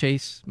saying that right?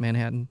 Chase,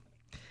 Manhattan.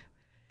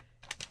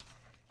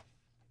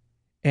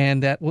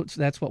 And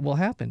that's what will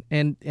happen.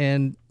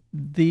 And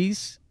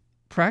these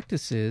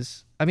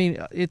practices, I mean,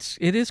 it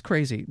is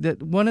crazy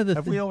that one of the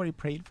have we already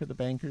prayed for the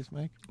bankers,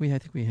 Mike? I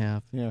think we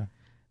have. Yeah.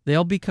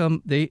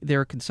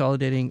 They're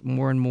consolidating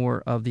more and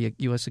more of the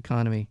U.S.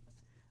 economy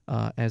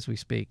as we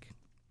speak.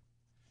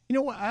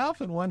 I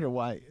often wonder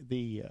why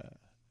the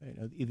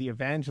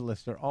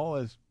evangelists are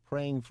always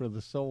praying for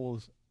the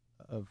souls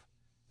of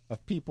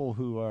people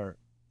who are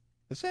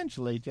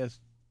essentially just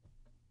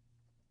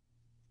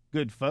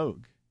good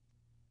folk,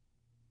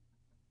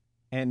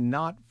 and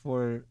not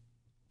for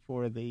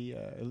the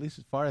at least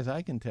as far as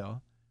I can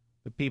tell,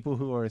 the people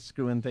who are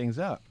screwing things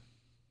up.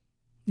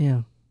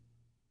 Yeah.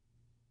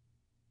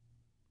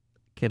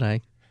 Can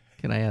I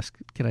ask?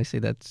 Can I say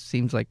that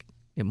seems like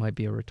it might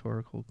be a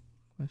rhetorical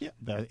question?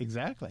 Yeah,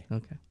 exactly.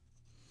 Okay.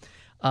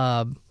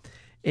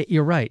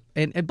 You're right.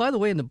 And by the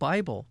way, in the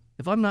Bible,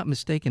 if I'm not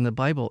mistaken, the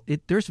Bible,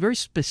 there's very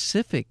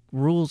specific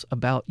rules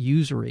about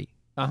usury.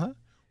 Uh-huh.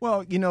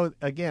 Well,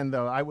 again,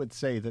 though, I would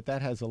say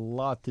that has a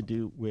lot to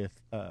do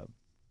with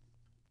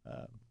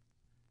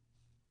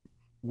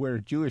where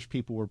Jewish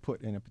people were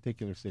put in a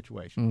particular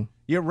situation. Mm.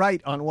 You're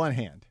right on one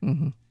hand,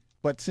 mm-hmm.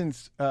 but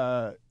since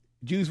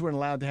Jews weren't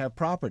allowed to have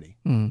property,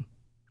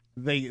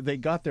 they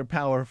got their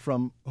power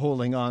from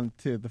holding on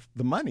to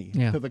the money,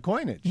 to the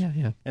coinage. Yeah,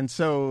 yeah. And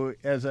so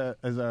as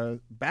a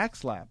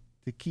backslap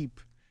to keep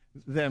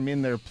them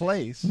in their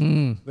place,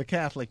 the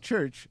Catholic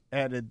Church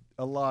added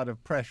a lot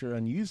of pressure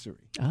on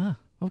usury. Ah,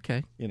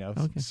 okay.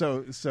 Okay.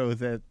 So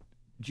that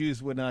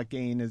Jews would not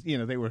gain as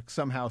they were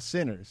somehow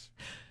sinners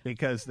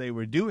because they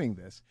were doing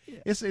this. Yeah.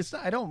 It's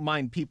I don't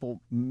mind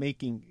people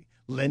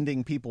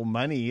lending people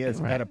money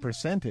at a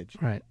percentage,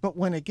 right? But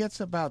when it gets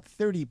about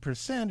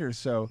 30% or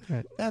so,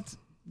 right.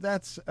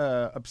 that's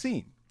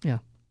obscene. Yeah.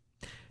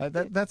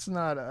 That's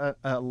not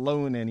a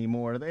loan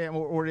anymore,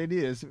 or it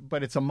is,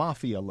 but it's a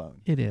mafia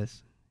loan. It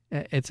is.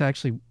 It's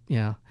actually,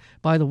 yeah.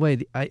 By the way,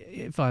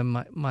 if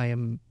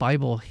my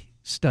Bible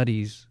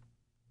studies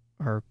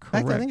are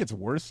correct, I think it's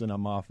worse than a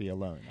mafia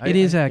loan. It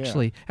is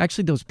actually. Yeah.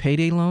 Actually, those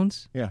payday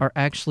loans yeah. are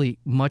actually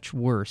much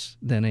worse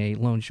than a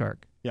loan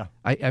shark. Yeah.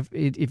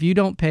 If you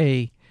don't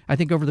pay, I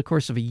think over the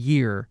course of a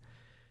year,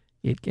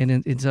 it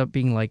ends up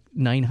being like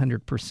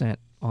 900%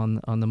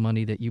 on the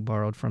money that you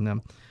borrowed from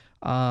them.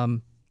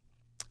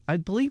 I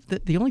believe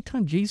that the only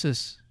time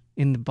Jesus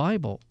in the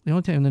Bible, the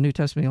only time in the New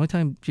Testament, the only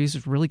time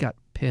Jesus really got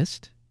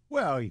pissed.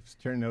 Well, he was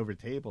turning over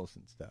tables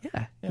and stuff.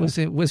 Yeah. Was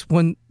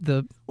when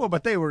the. Well,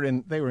 but they were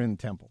in the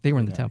temple. They were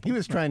in the temple. He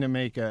was trying to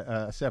make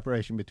a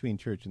separation between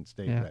church and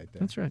state right there.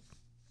 That's right.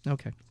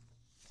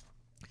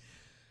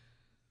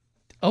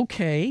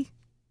 Okay.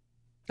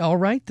 All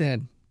right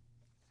then.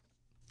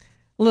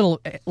 A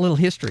little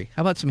history.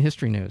 How about some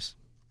history news?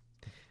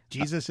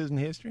 Jesus isn't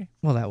history?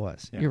 Well, that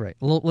was. Yeah. You're right.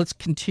 Let's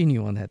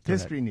continue on that thread.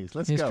 History news.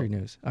 Let's go. History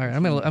news. All right.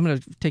 I'm gonna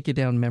take you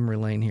down memory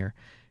lane here.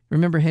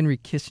 Remember Henry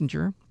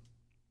Kissinger?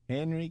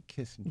 Henry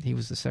Kissinger. He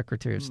was the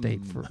Secretary of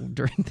State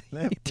during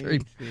see.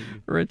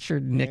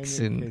 Richard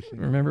Nixon. Kissinger.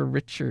 Remember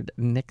Richard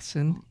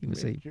Nixon? He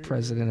was a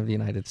president of the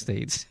United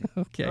States.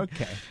 Okay.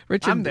 Okay.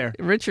 Richard, I'm there.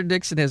 Richard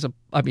Nixon Henry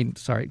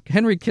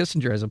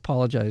Kissinger has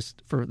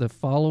apologized for the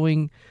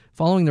following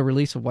the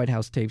release of White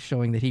House tapes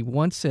showing that he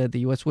once said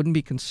the U.S. wouldn't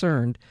be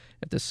concerned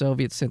if the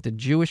Soviets sent the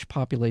Jewish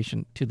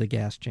population to the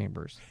gas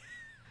chambers.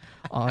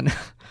 On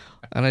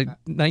a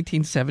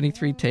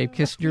 1973 tape,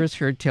 Kissinger is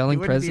heard telling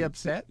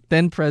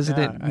then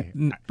President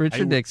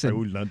Richard Nixon. I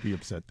would not be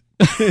upset.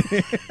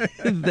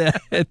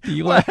 That the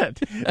U.S. What?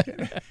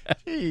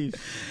 Jeez.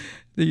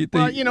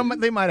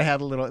 They might have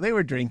had a little. They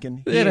were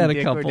drinking. They had a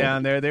Dick couple were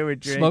down there. They were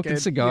drinking, smoking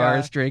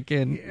cigars,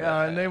 drinking.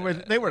 Yeah, and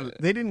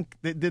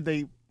Did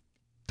they?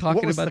 Talking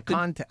what was about the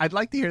context? I'd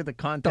like to hear the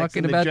context.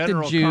 Talking of about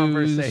general the Jews,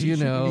 conversation.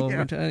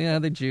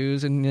 the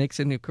Jews, and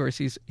Nixon. Of course,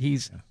 he's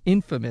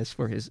infamous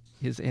for his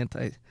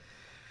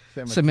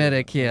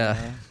anti-Semitic,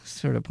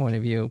 sort of point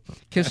of view.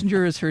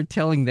 Kissinger is heard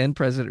telling then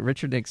President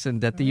Richard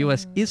Nixon that the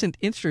U.S. isn't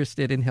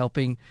interested in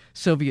helping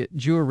Soviet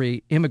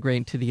Jewry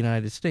immigrate to the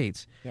United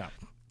States. Yeah.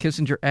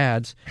 Kissinger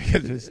adds,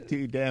 because there's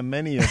too damn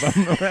many of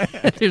them.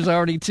 There's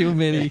already too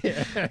many.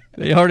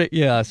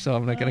 So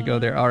I'm not going to go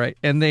there. All right,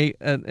 and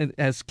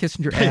as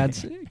Kissinger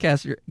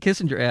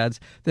adds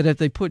that if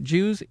they put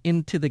Jews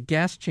into the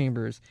gas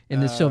chambers in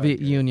the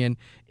Soviet Union,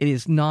 it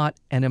is not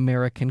an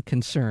American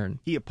concern.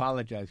 He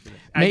apologized for this.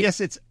 I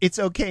guess it's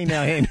okay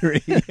now,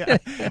 Henry.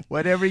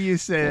 Whatever you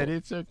said,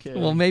 it's okay.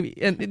 Well,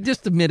 maybe, and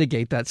just to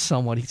mitigate that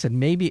somewhat, he said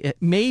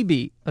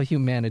maybe a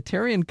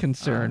humanitarian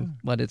concern,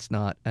 but it's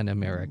not an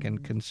American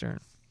concern.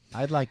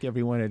 I'd like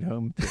everyone at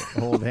home to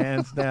hold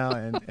hands now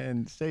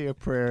and say a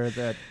prayer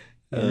that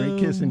Henry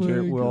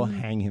Kissinger will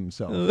hang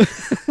himself.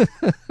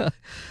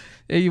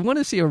 You want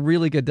to see a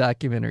really good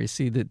documentary,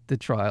 see the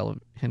trial of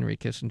Henry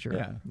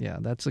Kissinger. Yeah,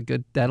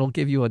 that'll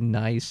give you a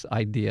nice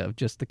idea of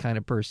just the kind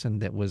of person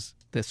that was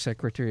the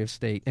Secretary of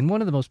State and one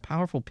of the most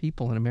powerful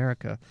people in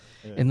America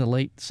in the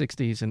late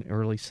 60s and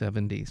early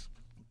 70s.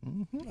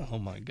 Mm-hmm. Oh,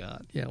 my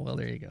God. Yeah, well,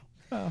 there you go.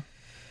 Well,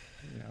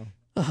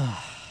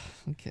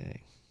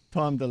 okay.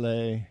 Tom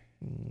DeLay,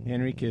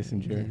 Henry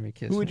Kissinger.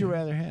 Who would you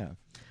rather have?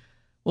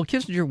 Well,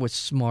 Kissinger was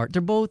smart.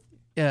 They're both...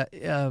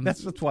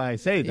 that's why I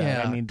say that.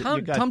 Yeah. I mean,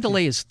 Tom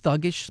DeLay is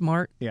thuggish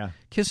smart. Yeah.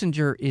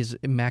 Kissinger is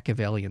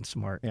Machiavellian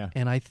smart. Yeah.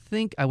 And I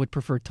think I would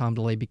prefer Tom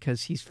DeLay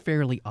because he's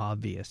fairly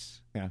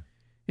obvious. Yeah.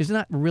 There's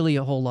not really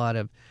a whole lot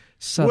of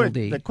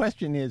subtlety. The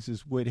question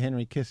is would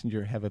Henry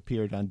Kissinger have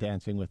appeared on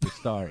Dancing with the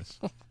Stars?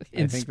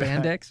 In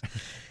spandex?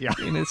 Yeah.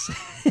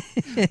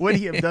 Would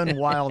he have done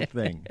Wild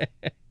Thing?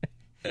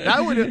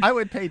 I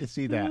would pay to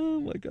see that. Oh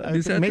my God!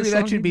 Maybe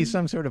that should be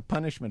some sort of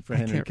punishment for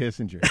Henry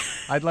Kissinger.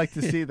 I'd like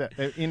to see that.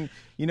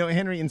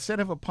 Henry, instead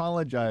of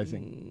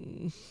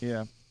apologizing,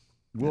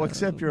 we'll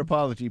accept your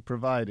apology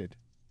provided.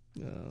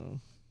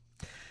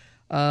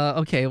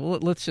 Okay, well,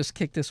 let's just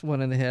kick this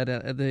one in the head.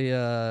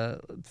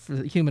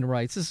 For human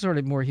rights, this is sort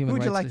of more human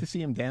rights. Who would you like to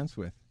see him dance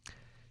with?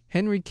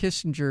 Henry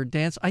Kissinger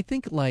dance. I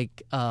think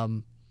like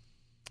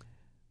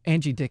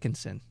Angie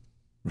Dickinson.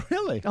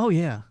 Really? Oh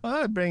yeah. Well,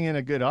 that would bring in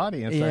a good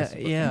audience. Yeah, I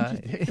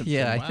suppose.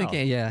 I think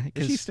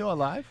Is she still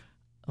alive?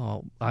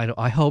 Oh,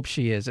 I hope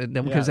she is,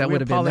 because that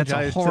would have been that's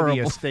a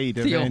horrible,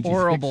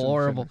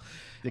 horrible.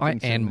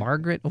 And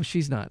Margaret,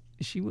 she's not.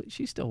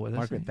 She's still with us.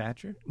 Margaret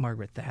Thatcher.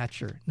 Margaret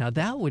Thatcher. Now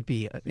that would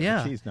be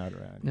She's not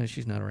around. No,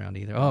 she's not around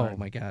either. Oh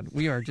my God,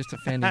 we are just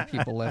offending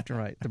people left and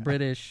right. The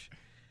British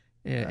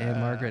and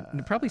Margaret,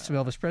 and probably some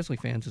Elvis Presley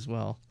fans as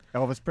well.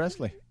 Elvis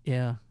Presley.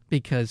 Yeah.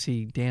 Because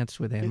he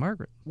danced with Anne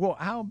Margaret. Well,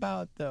 how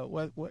about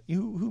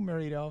who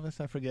married Elvis?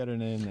 I forget her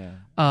name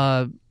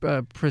now.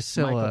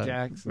 Priscilla. Michael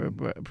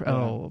Jackson.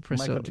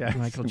 Priscilla.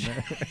 Michael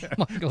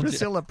Jackson.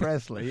 Priscilla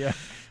Presley. Yeah.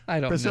 I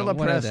don't Priscilla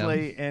know.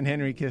 Presley and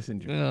Henry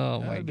Kissinger.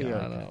 Oh my God.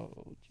 Okay.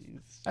 Oh,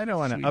 jeez. I don't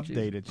want to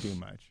update it too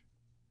much.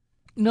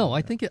 No,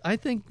 I think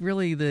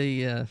really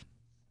the.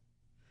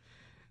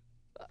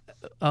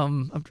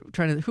 I'm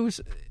trying to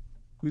who's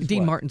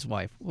Dean Martin's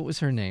wife. What was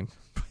her name?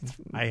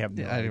 I have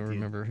no idea. I don't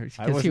remember her.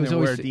 I wasn't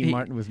aware Dean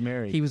Martin was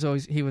married. He was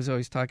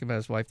always talking about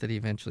his wife that he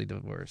eventually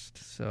divorced.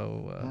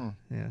 So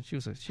she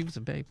was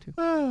a babe too.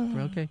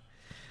 Okay,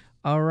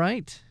 all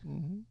right.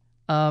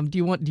 Mm-hmm.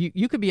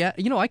 You could be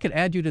I could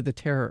add you to the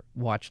terror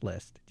watch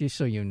list just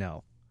so you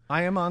know.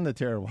 I am on the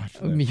terror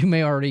watch list. You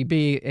may already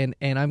be, and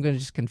I'm going to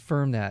just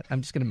confirm that.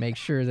 I'm just going to make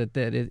sure that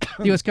the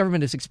U.S.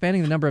 government is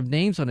expanding the number of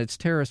names on its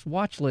terrorist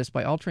watch list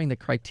by altering the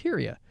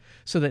criteria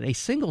so that a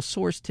single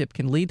source tip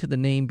can lead to the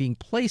name being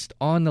placed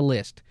on the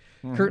list.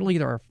 Mm-hmm. Currently,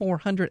 there are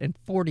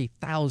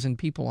 440,000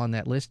 people on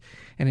that list,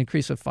 an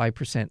increase of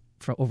 5%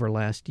 over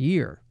last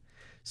year.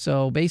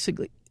 So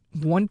basically,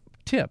 one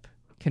tip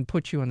can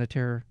put you on the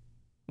terror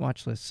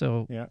watch list.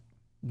 So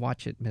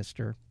watch it,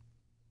 mister.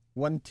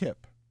 One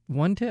tip.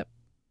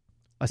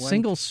 A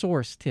single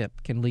source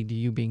tip can lead to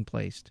you being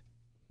placed.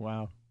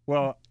 Wow.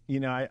 Well,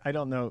 I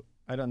don't know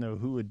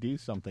who would do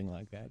something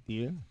like that. Do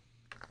you?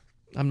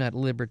 I'm not at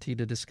liberty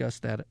to discuss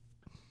that.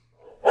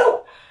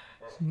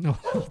 No,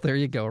 there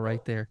you go,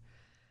 right there.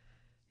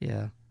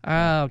 Yeah.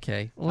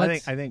 Okay. Well, I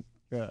think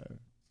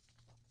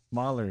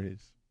Mahler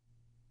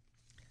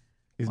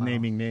is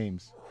naming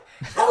names.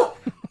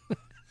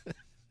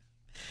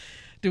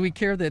 Do we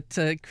care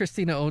that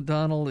Christina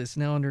O'Donnell is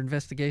now under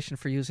investigation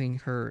for using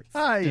her?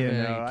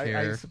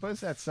 I suppose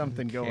that's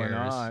something going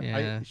on.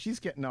 Yeah. She's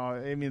getting all.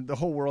 I mean, the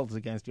whole world's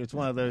against her. It's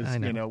one of those,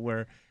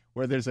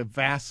 where there's a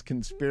vast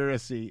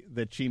conspiracy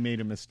that she made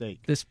a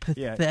mistake. This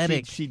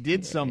pathetic. She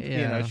did something.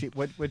 Yeah.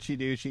 What she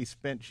do? She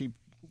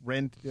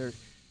rent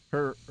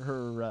her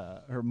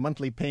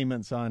monthly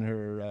payments on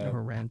her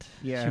rent.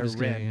 Yeah, her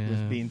rent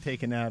was being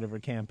taken out of her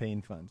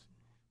campaign funds,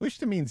 which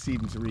to me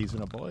seems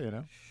reasonable.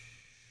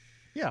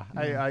 Yeah,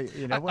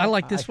 I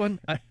like this one.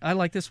 I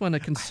like this one.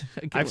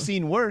 I've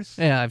seen worse.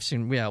 Yeah, I've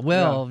seen. Yeah,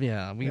 well,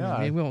 yeah. We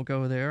won't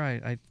go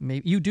there.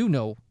 Maybe you do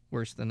know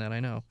worse than that.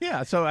 I know.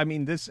 Yeah. So I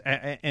mean,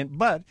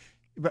 but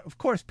of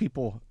course,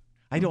 people.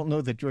 I don't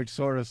know that George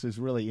Soros is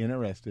really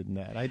interested in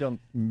that.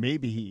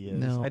 Maybe he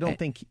is. No. I don't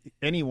think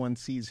anyone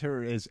sees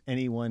her as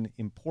anyone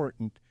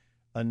important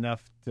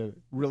enough to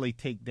really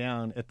take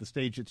down at the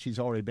stage that she's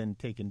already been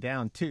taken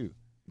down to.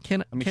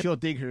 She'll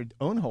dig her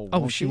own hole.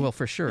 Oh, she will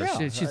for sure.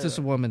 Yeah. She's just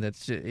a woman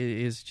that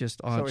is just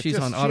on. So she's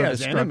on she auto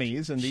has destruct.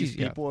 enemies, and these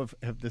people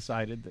have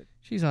decided that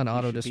she's on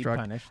auto should be destruct.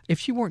 punished. If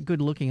she weren't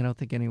good looking, I don't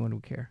think anyone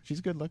would care.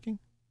 She's good looking.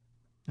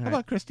 All How right.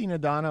 about Christina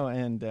Donnell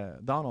and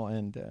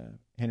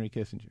Henry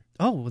Kissinger?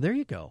 Oh, well, there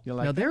you go. You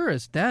like now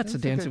that? That's a a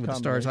Dancing good with the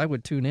Stars I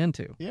would tune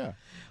into. Yeah.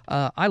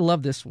 I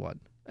love this one.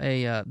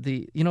 It's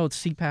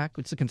CPAC.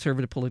 It's the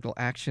Conservative Political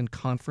Action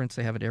Conference.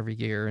 They have it every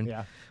year, and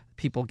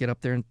people get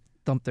up there and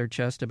thump their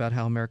chest about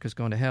how America's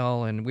going to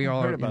hell, and we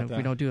all,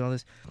 we don't do all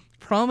this.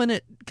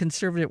 Prominent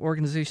conservative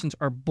organizations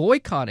are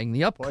boycotting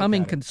the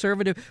upcoming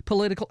Conservative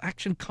Political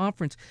Action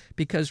Conference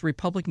because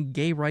Republican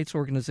gay rights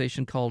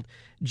organization called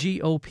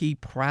GOP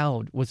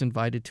Proud was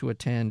invited to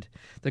attend.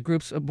 The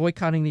groups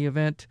boycotting the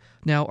event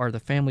now are the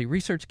Family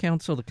Research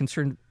Council, the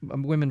Concerned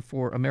Women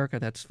for America,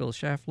 that's Phil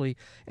Schlafly,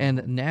 and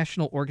the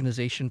National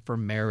Organization for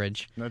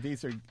Marriage. Now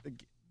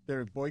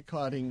they're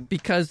boycotting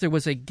because there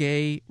was a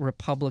gay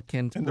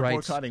Republican and they're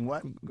rights boycotting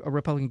what? A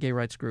Republican gay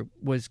rights group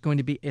has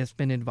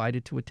been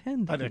invited to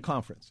attend at a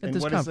conference. At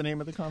and what is the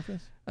name of the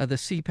conference? The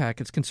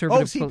CPAC. It's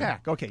Conservative.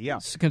 CPAC. Okay, yeah.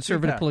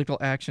 Conservative CPAC. Political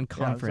Action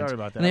Conference. Yeah, sorry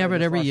about that. And they have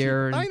it every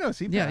year. I know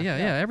CPAC. Yeah.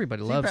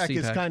 Everybody loves CPAC. CPAC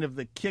is kind of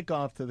the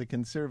kickoff to the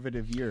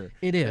conservative year.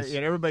 It is.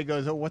 And everybody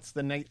goes, "Oh, what's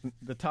the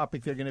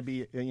topic they're going to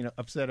be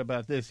upset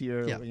about this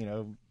year?"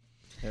 Yeah.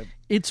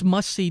 It's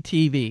must-see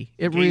TV.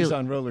 Gays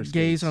on roller skates.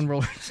 Gays on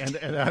roller skates.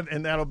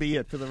 And that'll be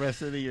it for the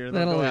rest of the year.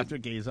 They'll go after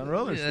gays on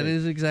roller skates. That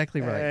is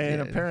exactly right.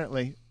 And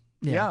apparently,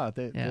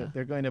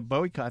 they're going to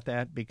boycott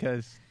that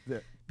because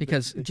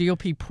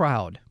GOP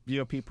Proud.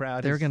 GOP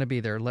Proud. They're going to be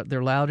there.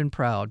 They're loud and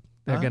proud.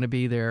 They're going to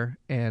be there.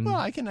 And well,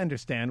 I can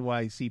understand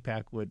why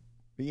CPAC would.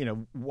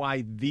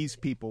 Why these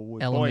people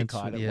would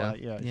boycott it. Why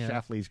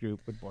Schlafly's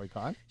group would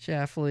boycott.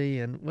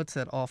 Schlafly and what's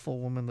that awful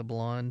woman, the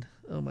blonde?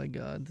 Oh, my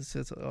God. This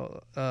is...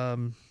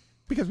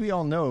 because we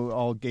all know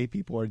all gay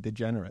people are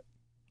degenerate.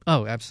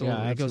 Oh,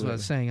 absolutely. That goes without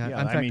saying.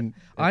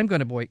 I'm going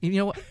to boycott.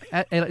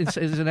 It's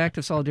an act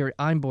of solidarity.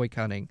 I'm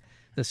boycotting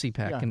the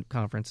CPAC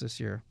conference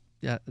this year.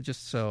 Yeah,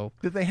 just so...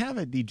 Did they have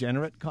a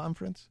degenerate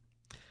conference?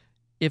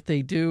 If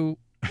they do...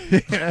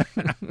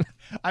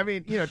 I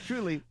mean,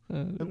 truly,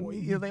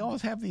 they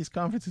always have these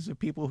conferences of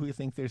people who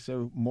think they're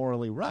so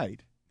morally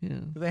right. Yeah.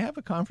 Do they have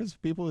a conference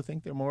of people who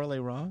think they're morally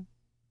wrong?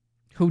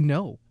 Who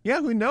know? Yeah,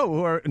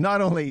 who are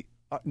not only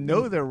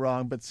know they're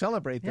wrong, but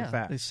celebrate the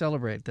fact. They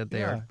celebrate that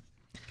they are.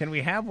 Can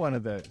we have one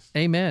of those?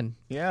 Amen.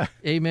 Yeah.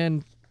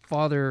 Amen,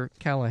 Father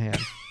Callahan.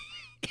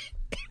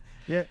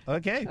 Yeah.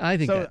 Okay. I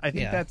think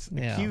that's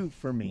the cue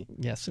for me.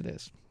 Yes, it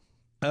is.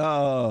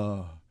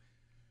 Oh.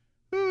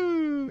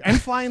 And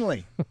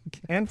finally,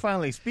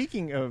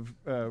 speaking of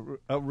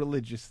a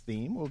religious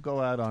theme, we'll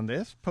go out on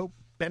this. Pope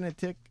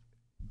Benedict,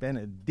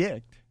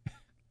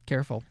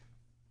 careful,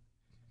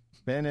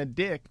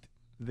 Benedict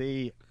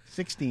the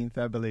 16th,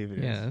 I believe it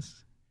is.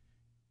 Yes.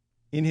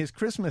 In his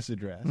Christmas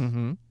address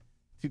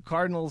to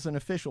cardinals and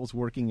officials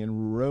working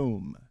in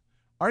Rome,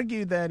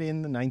 argued that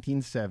in the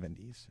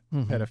 1970s,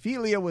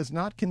 pedophilia was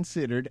not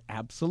considered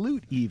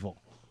absolute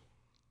evil.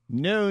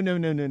 No.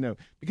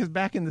 Because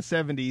back in the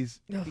 70s,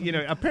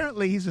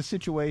 apparently he's a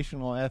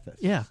situational ethist.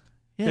 Yeah.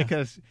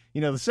 Because, the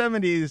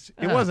 70s,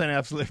 it wasn't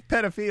absolute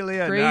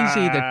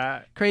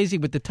pedophilia. Crazy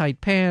with the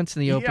tight pants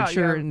and the open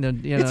shirt. And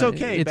the, it's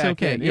okay. It's back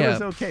okay. then. Yeah. It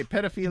was okay.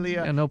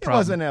 Pedophilia, no problem. It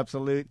wasn't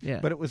absolute.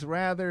 Yeah. But it was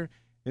rather,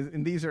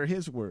 and these are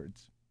his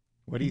words,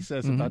 what he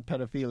says about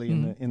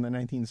pedophilia in the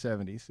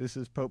 1970s. This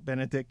is Pope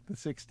Benedict the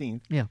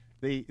 16th. Yeah.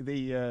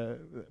 The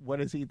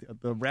what is he?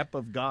 The rep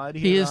of God.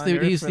 He is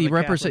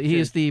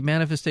the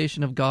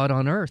manifestation of God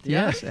on earth.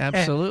 Yeah. Yes,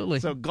 absolutely.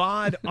 So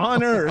God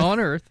on earth. On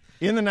earth.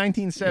 In the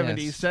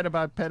 1970s, said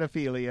about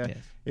pedophilia, yes.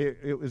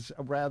 it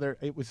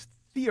was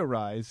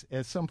theorized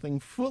as something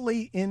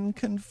fully in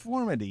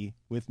conformity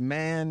with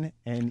man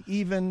and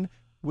even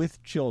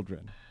with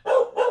children.